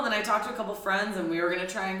cool. And then I talked to a couple friends, and we were going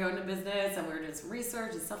to try and go into business, and we were doing some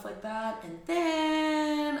research and stuff like that. And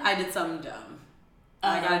then I did something dumb.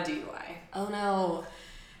 I got a DUI. Oh, no.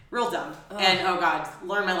 Real dumb. And, oh, God,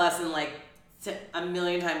 learned my lesson, like, a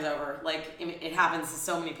million times over. Like, it happens to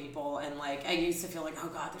so many people. And, like, I used to feel like, oh,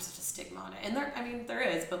 God, there's such a stigma on it. And there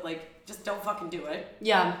is, but, like, just don't fucking do it.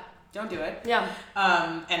 Yeah. Don't do it. Yeah.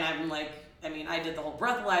 And I'm like, I mean, I did the whole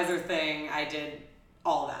breathalyzer thing. I did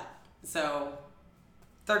all of that. So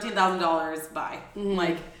 $13,000, bye. Mm-hmm.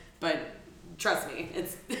 Like, but trust me,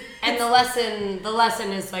 it's and the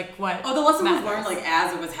lesson is like what? Oh, the lesson was learned like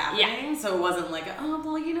as it was happening. Yeah. So it wasn't like, oh,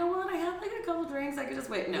 well, you know what? I had like a couple drinks. I could just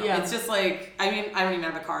wait. No, it's just like, I mean, I don't even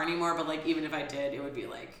have a car anymore. But like, even if I did, it would be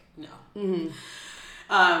like, no.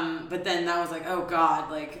 Mm-hmm. But then that was like, oh God,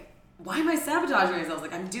 like, why am I sabotaging myself?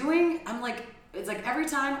 Like, I'm like it's like every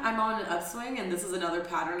time I'm on an upswing, and this is another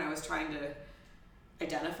pattern I was trying to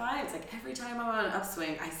identify. It's like every time I'm on an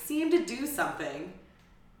upswing, I seem to do something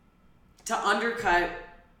to undercut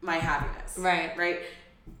my happiness. Right. Right?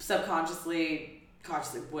 Subconsciously,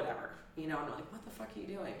 consciously, whatever. You know, I'm like, what the fuck are you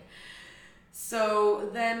doing? So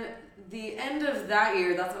then the end of that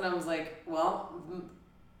year, that's when I was like, well,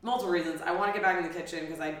 multiple reasons. I want to get back in the kitchen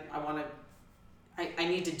because I want to, I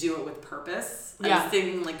need to do it with purpose. Yeah. I was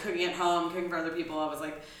thinking like cooking at home, cooking for other people. I was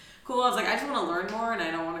like, cool. I was like, I just want to learn more and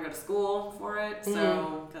I don't want to go to school for it.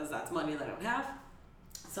 So, because that's money that I don't have.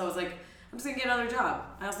 So I was like, I'm just going to get another job.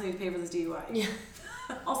 I also need to pay for this DUI. Yeah.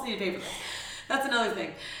 Also need to pay for this. That's another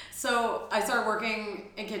thing. So I started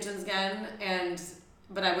working in kitchens again,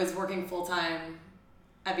 but I was working full time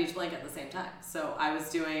at Beach Blanket at the same time. So I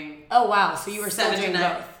was doing Oh wow! So you were still doing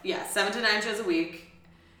both. Yeah, 7 to 9 shows a week,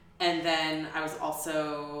 and then I was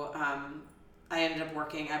also I ended up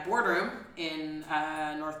working at Boardroom in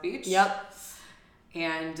North Beach. Yep.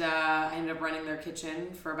 And I ended up running their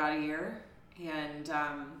kitchen for about a year, and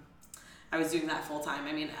I was doing that full time.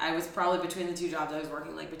 I mean, I was probably between the two jobs, I was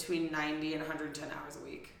working like between 90 and 110 hours a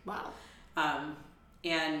week. Wow.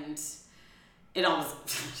 And it almost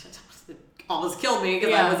killed me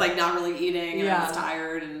because I was like not really eating and I was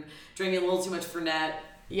tired and drinking a little too much Fernet.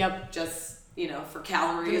 Yep. Just, for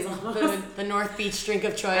calories. The North Beach drink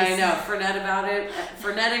of choice. I know, Fernetting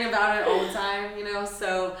about it all the time,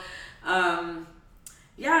 so,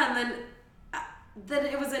 yeah, and then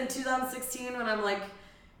it was in 2016 when I'm like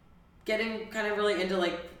getting kind of really into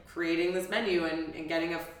like creating this menu and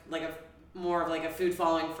getting a more of like a food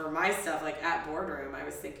following for my stuff, like at Boardroom. I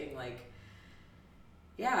was thinking like,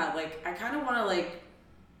 yeah, like I kind of want to like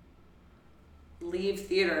leave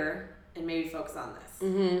theater and maybe focus on this.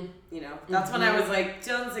 Mm-hmm. That's when I was like,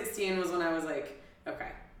 2016 was when I was like,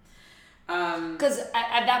 okay. Because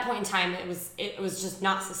at that point in time, it was just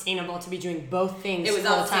not sustainable to be doing both things. It was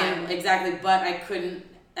full not time. sustainable, exactly, but I couldn't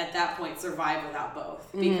at that point survive without both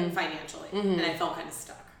because financially, and I felt kind of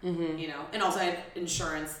stuck. And also I had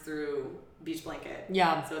insurance through Beach Blanket.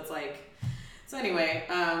 Yeah. So it's like, so anyway,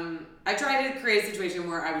 I tried to create a situation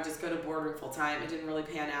where I would just go to Boardroom full time. It didn't really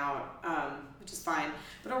pan out, which is fine.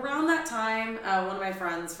 But around that time, one of my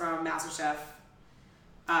friends from MasterChef,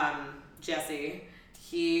 Jesse,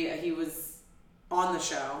 he was on the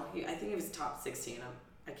show. I think he was top 16.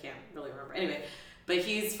 I can't really remember. Anyway, but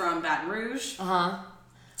he's from Baton Rouge.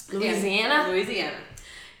 Louisiana.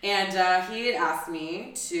 And he had asked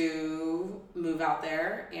me to move out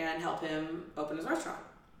there and help him open his restaurant.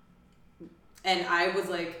 And I was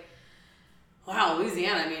like, wow,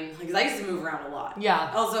 Louisiana. I mean, because I used to move around a lot.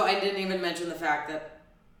 Yeah. Also, I didn't even mention the fact that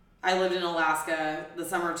I lived in Alaska the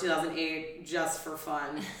summer of 2008 just for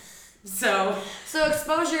fun. So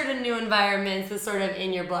exposure to new environments is sort of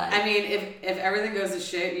in your blood. I mean, if everything goes to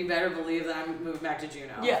shit, you better believe that I'm moving back to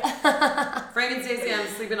Juneau. Yeah. Frank and Stacey, I'm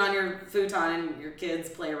sleeping on your futon in your kids'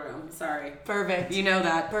 playroom. Sorry. Perfect. You know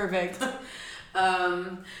that. Perfect.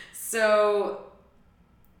 So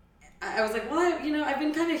I was like, well, I've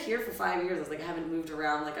been kind of here for 5 years. I was like, I haven't moved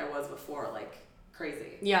around like I was before, like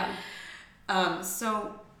crazy. Yeah.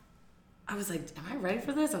 So I was like, am I ready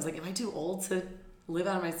for this? I was like, am I too old to live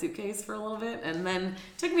out of my suitcase for a little bit? And then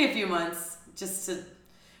it took me a few months just to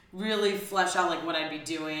really flesh out like what I'd be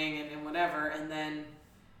doing and whatever. And then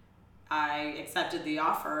I accepted the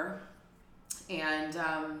offer and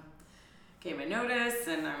gave my notice,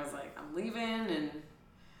 and I was like, I'm leaving, and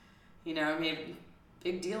I made a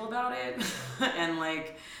big deal about it. And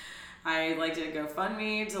like I did a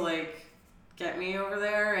GoFundMe to like get me over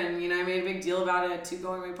there, and I made a big deal about it at 2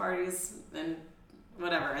 going away parties and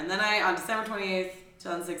whatever. And then on December 28th,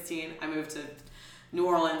 2016, I moved to New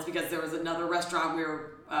Orleans because there was another restaurant we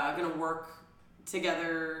were going to work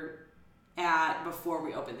together at before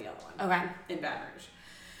we opened the other one. Okay. In Baton Rouge.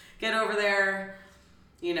 Get over there,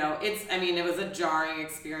 it was a jarring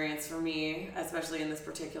experience for me, especially in that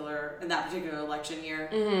particular election year.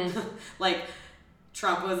 Mm-hmm. Like,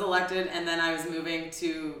 Trump was elected, and then I was moving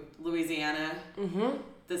to Louisiana,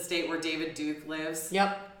 the state where David Duke lives.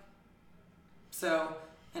 Yep. So,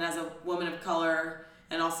 and as a woman of color,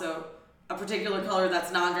 and also a particular color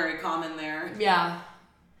that's not very common there. Yeah.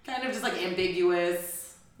 Kind of just like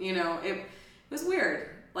ambiguous, it was weird.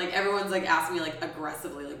 Like everyone's like asking me like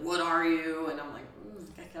aggressively, like, what are you? And I'm like,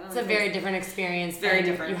 it's a very different experience than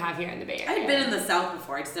you have here in the Bay Area. I had been in the South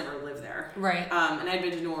before, I just never lived there. Right. And I'd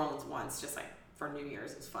been to New Orleans once, just like for New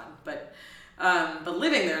Year's. It was fun. But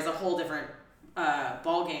living there is a whole different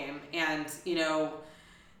ball game. And,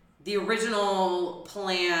 the original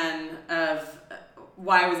plan of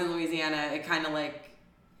why I was in Louisiana, it kind of like,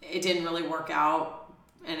 it didn't really work out,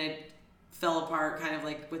 and it fell apart kind of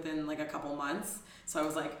like within like a couple months. So I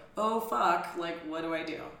was like, oh fuck, like what do I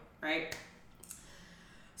do, right?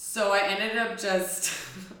 So I ended up just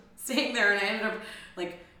staying there, and I ended up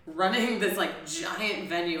like running this like giant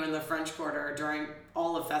venue in the French Quarter during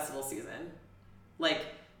all of festival season. Like,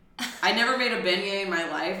 I never made a beignet in my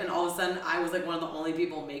life, and all of a sudden I was like one of the only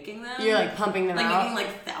people making them. You're like pumping them like out. making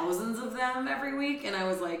like thousands of them every week, and I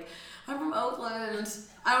was like, I'm from Oakland.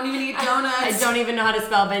 I don't even eat donuts. I don't even know how to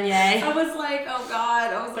spell beignet. I was like, oh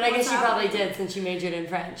God. But I guess you probably did, since you majored in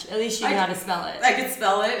French. At least you knew how to spell it. I could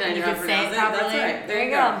spell it, and I knew how to could say pronounce it it. That's properly. right. There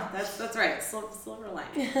you go. That's right. Silver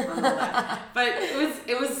lining on all that. But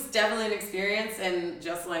it was definitely an experience, and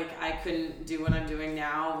just like I couldn't do what I'm doing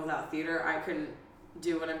now without theater, I couldn't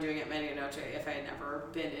do what I'm doing at Medianoche if I had never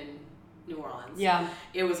been in New Orleans. Yeah.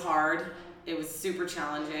 It was hard. It was super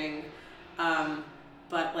challenging.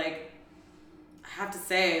 But like, I have to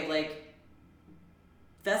say, like,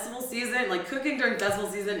 festival season, like cooking during festival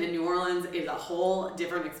season in New Orleans is a whole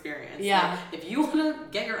different experience. Yeah. Like, if you want to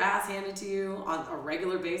get your ass handed to you on a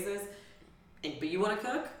regular basis, but you want to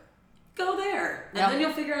cook, go there. And then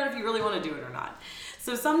you'll figure out if you really want to do it or not.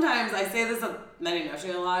 So sometimes I say this at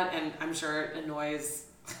Medianoche a lot, and I'm sure it annoys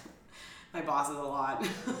my bosses a lot.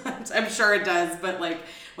 I'm sure it does, but like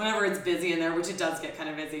whenever it's busy in there, which it does get kind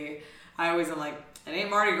of busy, I always am like, it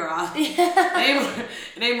ain't Mardi Gras. It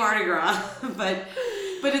ain't Mardi Gras. But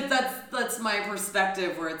that's my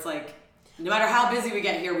perspective, where it's like, no matter how busy we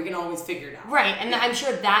get here, we can always figure it out. Right, and I'm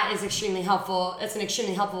sure that is extremely helpful. It's an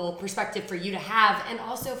extremely helpful perspective for you to have, and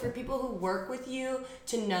also for people who work with you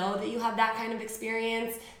to know that you have that kind of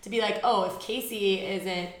experience, to be like, oh, if Casey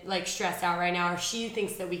isn't like stressed out right now, or she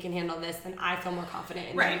thinks that we can handle this, then I feel more confident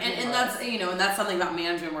in right. And that's, and that's something about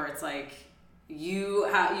management, where it's like you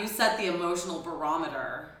set the emotional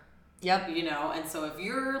barometer. Yep. And so if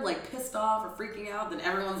you're like pissed off or freaking out, then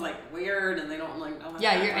everyone's like weird, and they don't like know how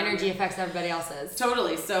to your energy affects everybody else's.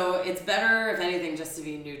 Totally. So it's better, if anything, just to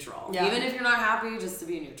be neutral. Yeah. Even if you're not happy, just to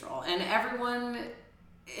be neutral. And everyone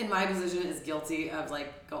in my position is guilty of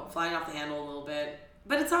like flying off the handle a little bit.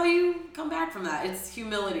 But it's how you come back from that. It's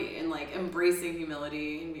humility, and like embracing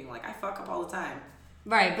humility and being like, I fuck up all the time.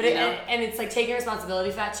 Right, but and it's like taking responsibility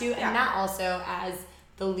for that too, Yeah. and that also as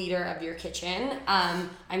the leader of your kitchen,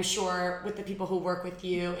 I'm sure with the people who work with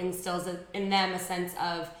you instills in them a sense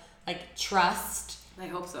of like trust. I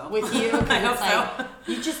hope so. With you, I hope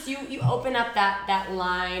so. You open up that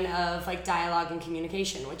line of like dialogue and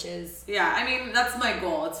communication, which is I mean, that's my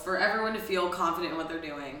goal. It's for everyone to feel confident in what they're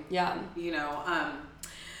doing. Yeah.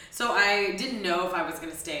 So I didn't know if I was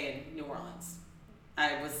going to stay in New Orleans.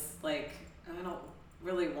 I was like, I don't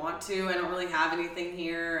really want to. I don't really have anything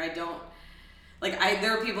here. I don't.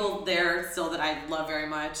 There are people there still that I love very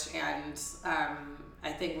much, and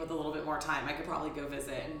I think with a little bit more time, I could probably go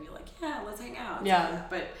visit and be like, yeah, let's hang out. Yeah.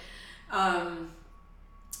 But,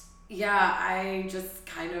 I just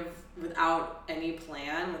kind of, without any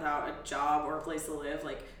plan, without a job or a place to live,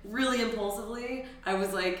 like really impulsively, I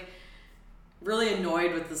was like really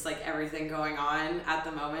annoyed with this like everything going on at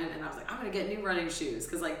the moment, and I was like, I'm gonna get new running shoes,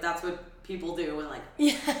 because like that's what people do when like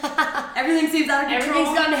everything seems out of control.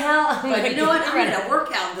 Everything's gone to hell. But you know what? I'm gonna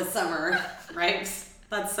work out this summer, right?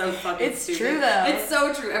 That's so fucking it's stupid. True though. It's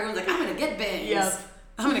so true. Everyone's like, I'm gonna get bangs. Yep.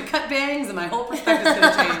 I'm gonna cut bangs, and my whole perspective's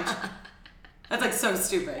gonna change. That's like so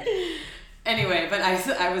stupid. Anyway, but I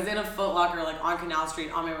was in a Foot Locker like on Canal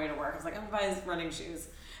Street on my way to work. I was like, I'm gonna buy these running shoes.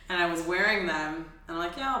 And I was wearing them, and I'm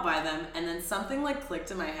like, yeah, I'll buy them. And then something like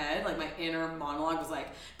clicked in my head, like my inner monologue was like,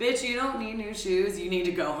 bitch, you don't need new shoes, you need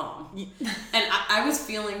to go home. And I was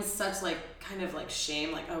feeling such like kind of like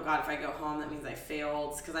shame, like, oh God, if I go home, that means I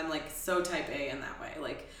failed, because I'm like so type A in that way.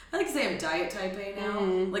 Like, I like to say I'm diet type A now.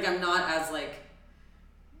 Mm-hmm. Like, I'm not as like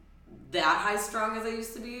that high strung as I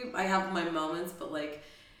used to be. I have my moments, but like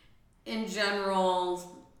in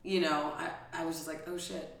general, I was just like, oh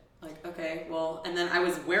shit. Like, okay, well, and then I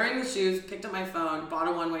was wearing the shoes, picked up my phone, bought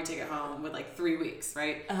a one-way ticket home with like 3 weeks,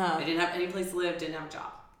 right? Uh-huh. I didn't have any place to live, didn't have a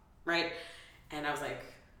job, right? And I was like,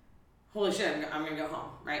 holy shit, I'm gonna go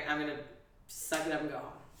home, right? I'm gonna suck it up and go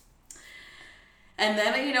home. And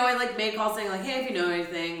then, I like made calls saying like, hey, if you know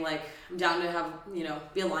anything, like I'm down to have,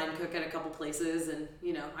 be a line cook at a couple places, and,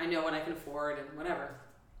 I know what I can afford and whatever.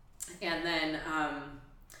 And then,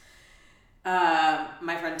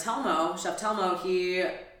 my friend Telmo, Chef Telmo, he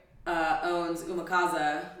owns Uma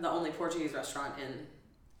Casa, the only Portuguese restaurant in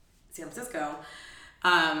San Francisco.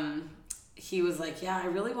 He was like, yeah, I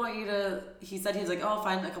really want you to, he was like, oh, I'll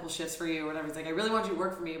find a couple shifts for you or whatever. He's like, I really want you to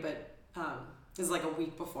work for me, but this is like a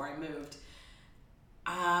week before I moved.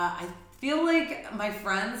 I feel like my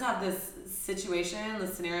friends have this situation,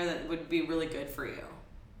 this scenario that would be really good for you,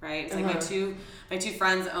 right? It's like my two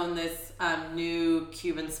friends own this new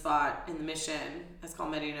Cuban spot in the Mission. It's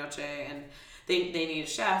called Medianoche, and they need a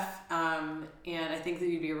chef, and I think that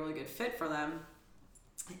you'd be a really good fit for them.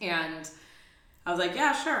 And I was like,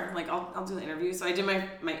 yeah, sure. Like, I'll do the interview. So I did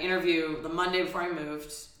my interview the Monday before I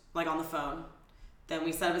moved, like on the phone. Then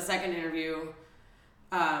we set up a second interview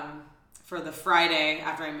for the Friday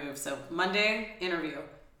after I moved. So Monday, interview.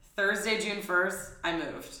 Thursday, June 1st, I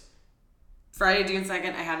moved. Friday, June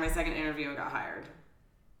 2nd, I had my second interview and got hired.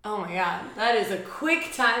 Oh my God, that is a quick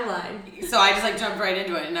timeline. So I just like jumped right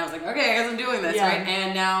into it, and I was like, okay, I guess I'm doing this, Yeah. right?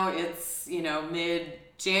 And now it's,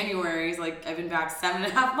 mid-January, like I've been back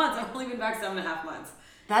 7.5 months. I've only been back 7.5 months.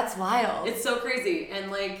 That's wild. It's so crazy.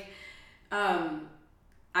 And like,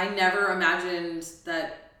 I never imagined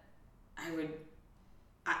that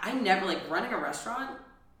I never, like, running a restaurant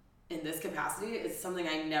in this capacity is something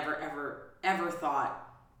I never, ever thought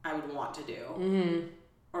I would want to do,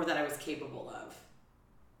 or that I was capable of.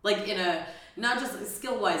 Like, in a, not just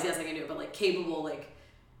skill-wise, yes, I can do it, but like capable, like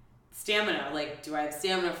stamina. Like, do I have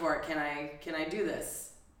stamina for it? Can I do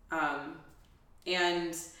this? And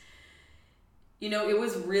it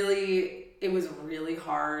was really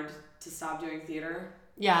hard to stop doing theater.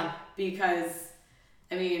 Yeah. Because,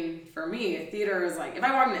 I mean, for me, theater is like, if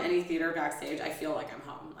I walk into any theater backstage, I feel like I'm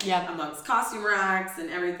home. Like, amongst costume racks and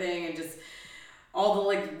everything, and just all the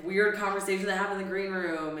like weird conversations that happen in the green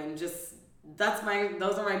room, and just, those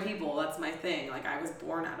are my people. That's my thing. Like, I was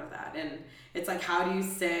born out of that. And it's like, how do you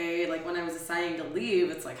say, like, when I was deciding to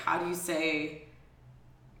leave, it's like, how do you say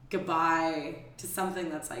goodbye to something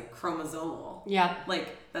that's like chromosomal? Yeah.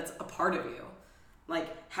 Like, that's a part of you. Like,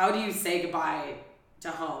 how do you say goodbye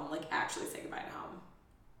to home? Like, actually say goodbye to home.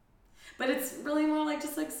 But it's really more like,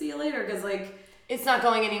 just like, see you later. Because, like, it's not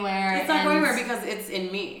going anywhere. It's not going anywhere because it's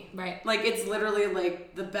in me. Right. Like, it's literally,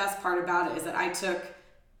 like, the best part about it is that I took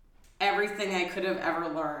everything I could have ever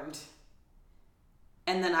learned,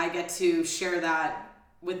 and then I get to share that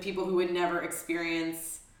with people who would never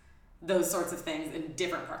experience those sorts of things in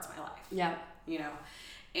different parts of my life. Yeah.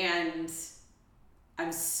 And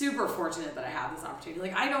I'm super fortunate that I have this opportunity.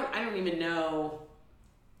 Like, I don't even know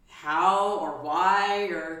how or why,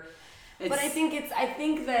 or but I think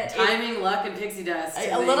that timing, luck, and pixie dust.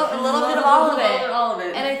 A little bit of all of it. All of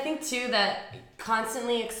it. And I think too that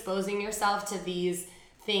constantly exposing yourself to these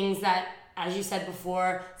things that, as you said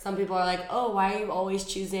before, some people are like, oh, why are you always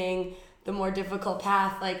choosing the more difficult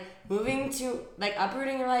path? Like,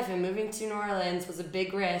 uprooting your life and moving to New Orleans was a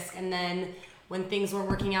big risk. And then when things weren't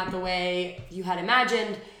working out the way you had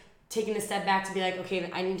imagined, taking a step back to be like, okay,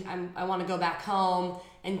 I want to go back home,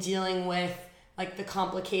 and dealing with like the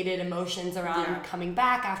complicated emotions around coming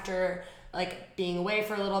back after like being away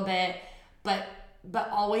for a little bit, but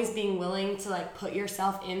always being willing to like put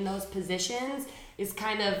yourself in those positions is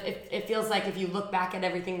kind of, it feels like if you look back at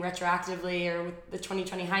everything retroactively or with the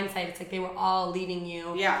 2020 hindsight, it's like they were all leading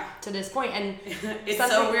you to this point. And it's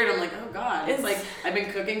so weird. I'm like, oh God. It's like, I've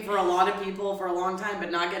been cooking for a lot of people for a long time,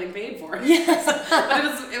 but not getting paid for it. Yes. But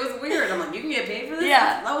it was weird. I'm like, you can get paid for this?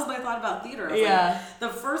 Yeah. That was my thought about theater. I was like, the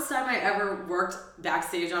first time I ever worked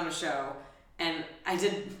backstage on a show, and I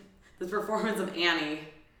did the performance of Annie,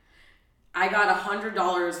 I got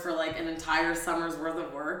 $100 for like an entire summer's worth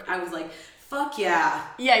of work. I was like, fuck yeah.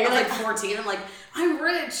 Yeah, you're like 14. I'm like, I'm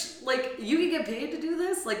rich. Like, you can get paid to do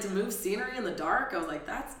this? Like, to move scenery in the dark? I was like,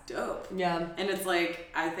 that's dope. Yeah. And it's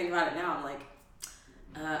like, I think about it now. I'm like,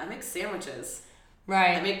 I make sandwiches.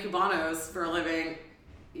 Right. I make Cubanos for a living.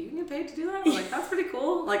 You can get paid to do that? I'm like, that's pretty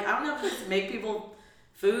cool. Like, I don't have to just make people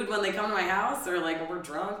food when they come to my house, or like when we're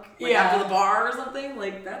drunk, like after the bar or something.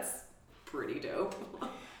 Like, that's pretty dope.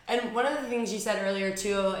 And one of the things you said earlier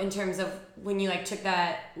too, in terms of when you like took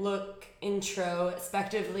that look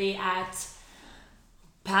introspectively at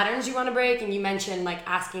patterns you want to break, and you mentioned like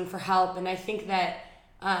asking for help, and I think that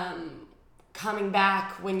coming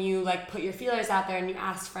back when you like put your feelers out there and you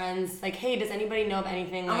asked friends like, hey, does anybody know of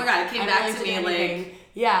anything? Oh my God, it came back to me like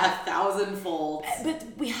 1,000-fold.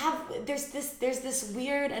 But there's this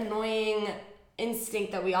weird annoying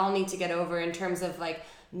instinct that we all need to get over in terms of like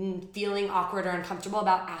feeling awkward or uncomfortable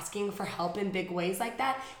about asking for help in big ways like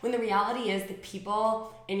that, when the reality is the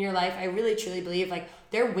people in your life, I really truly believe, like,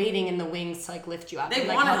 they're waiting in the wings to like lift you up. They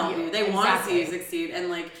want to help you. They want to see you Exactly. succeed. And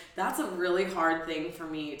like, that's a really hard thing for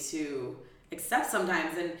me to accept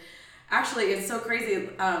sometimes. And actually, it's so crazy.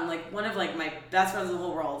 Like, one of like my best friends in the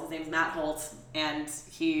whole world, his name's Matt Holt, and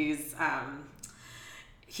he's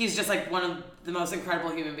just like one of the most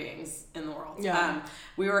incredible human beings in the world. Yeah.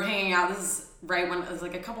 We were hanging out. This is right when it was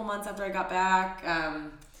like a couple months after I got back,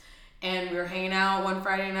 and we were hanging out one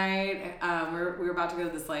Friday night. We were about to go to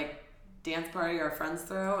this like dance party our friends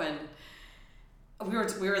throw, and we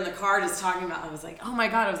were in the car just talking about, I was like, oh my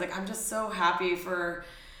God, I was like, I'm just so happy for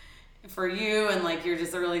you, and like you're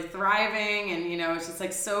just really thriving, and you know, it's just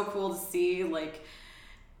like so cool to see like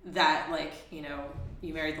that, like, you know,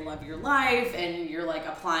 you married the love of your life and you're like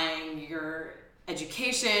applying your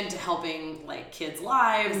education to helping like kids'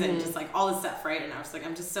 lives and just like all this stuff, right? And I was like,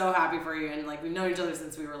 I'm just so happy for you, and like we've known each other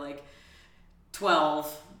since we were like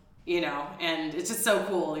 12, you know, and it's just so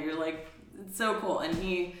cool. You're like, it's so cool. And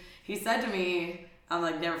he said to me, I'll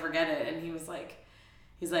like never forget it, and he's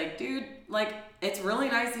like, dude, like, it's really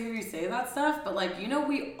nice to hear you say that stuff, but like, you know,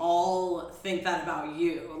 we all think that about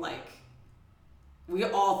you. Like, we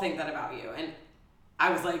all think that about you. And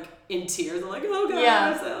I was like in tears. I'm like, oh God.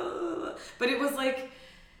 Yeah. But it was like,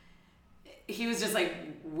 he was just like,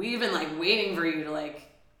 we've been like waiting for you to like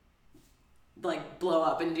blow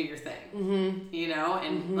up and do your thing, you know?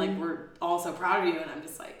 And like, we're all so proud of you. And I'm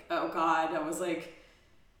just like, oh God. I was like,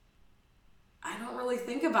 I don't really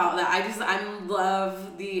think about that. I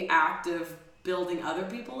love the act of building other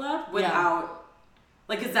people up without,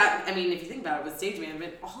 like, is that, I mean, if you think about it with stage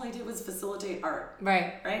management, all I did was facilitate art.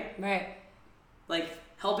 Right. Right? Like,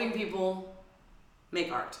 helping people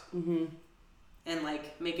make art. And,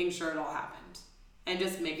 like, making sure it all happened. And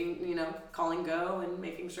just making, you know, calling go and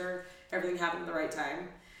making sure everything happened at the right time.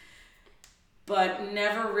 But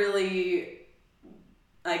never really,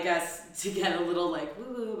 I guess, to get a little like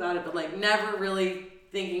woo-woo about it, but like never really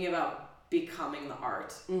thinking about becoming the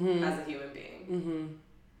art as a human being.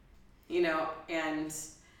 You know, and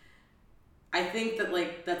I think that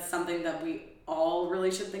like that's something that we all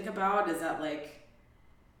really should think about, is that like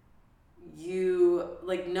you,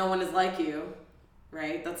 like, no one is like you,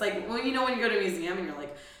 right? That's like when you go to a museum and you're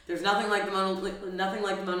like, there's nothing like the Mona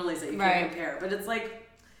Lisa. You can't compare. But it's like,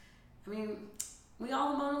 I mean, we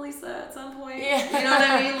all the Mona Lisa at some point. Yeah. You know what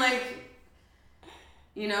I mean? Like,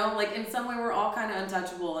 you know, like in some way we're all kind of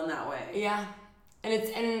untouchable in that way. Yeah.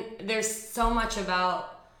 And there's so much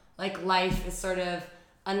about like life is sort of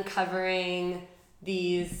uncovering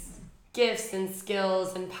these gifts and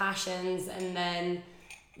skills and passions, and then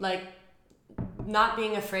like not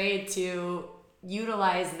being afraid to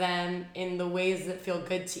utilize them in the ways that feel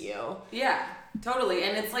good to you. Yeah, totally.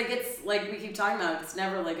 And it's like we keep talking about, it's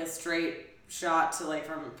never like a straight shot to like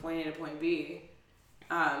from point A to point B.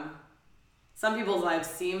 Some people's lives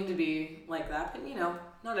seem to be like that, but you know,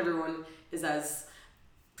 not everyone is as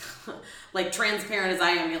like transparent as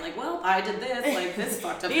I am. You're like, well, I did this, like this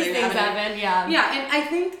fucked up These thing things happened. happen, Yeah, and I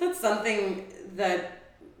think that's something that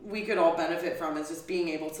we could all benefit from, is just being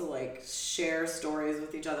able to like share stories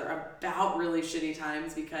with each other about really shitty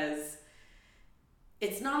times, because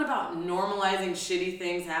it's not about normalizing shitty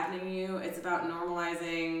things happening to you. It's about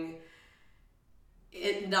normalizing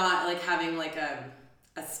it, not like having like a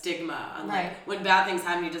stigma on like when bad things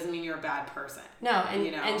happen to you doesn't mean you're a bad person. No, and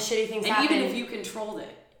you know? and shitty things and happen. even if you controlled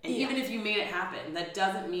it, and even if you made it happen, that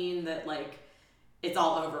doesn't mean that like it's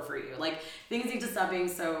all over for you. Like, things need to stop being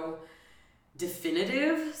so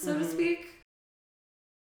definitive, so to speak.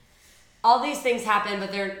 All these things happen,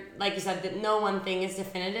 but they're, like you said, that no one thing is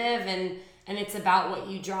definitive, and it's about what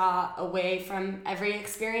you draw away from every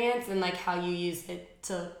experience and like how you use it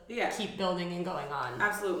to keep building and going on.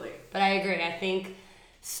 Absolutely. But I agree. I think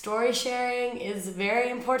story sharing is very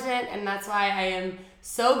important, and that's why I am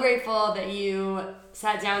so grateful that you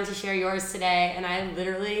sat down to share yours today, and I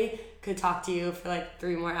literally could talk to you for like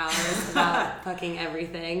 3 more hours about fucking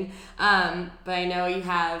everything. But I know you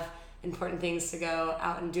have important things to go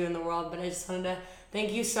out and do in the world, but I just wanted to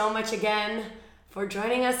thank you so much again for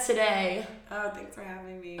joining us today. Oh, thanks for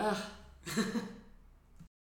having me.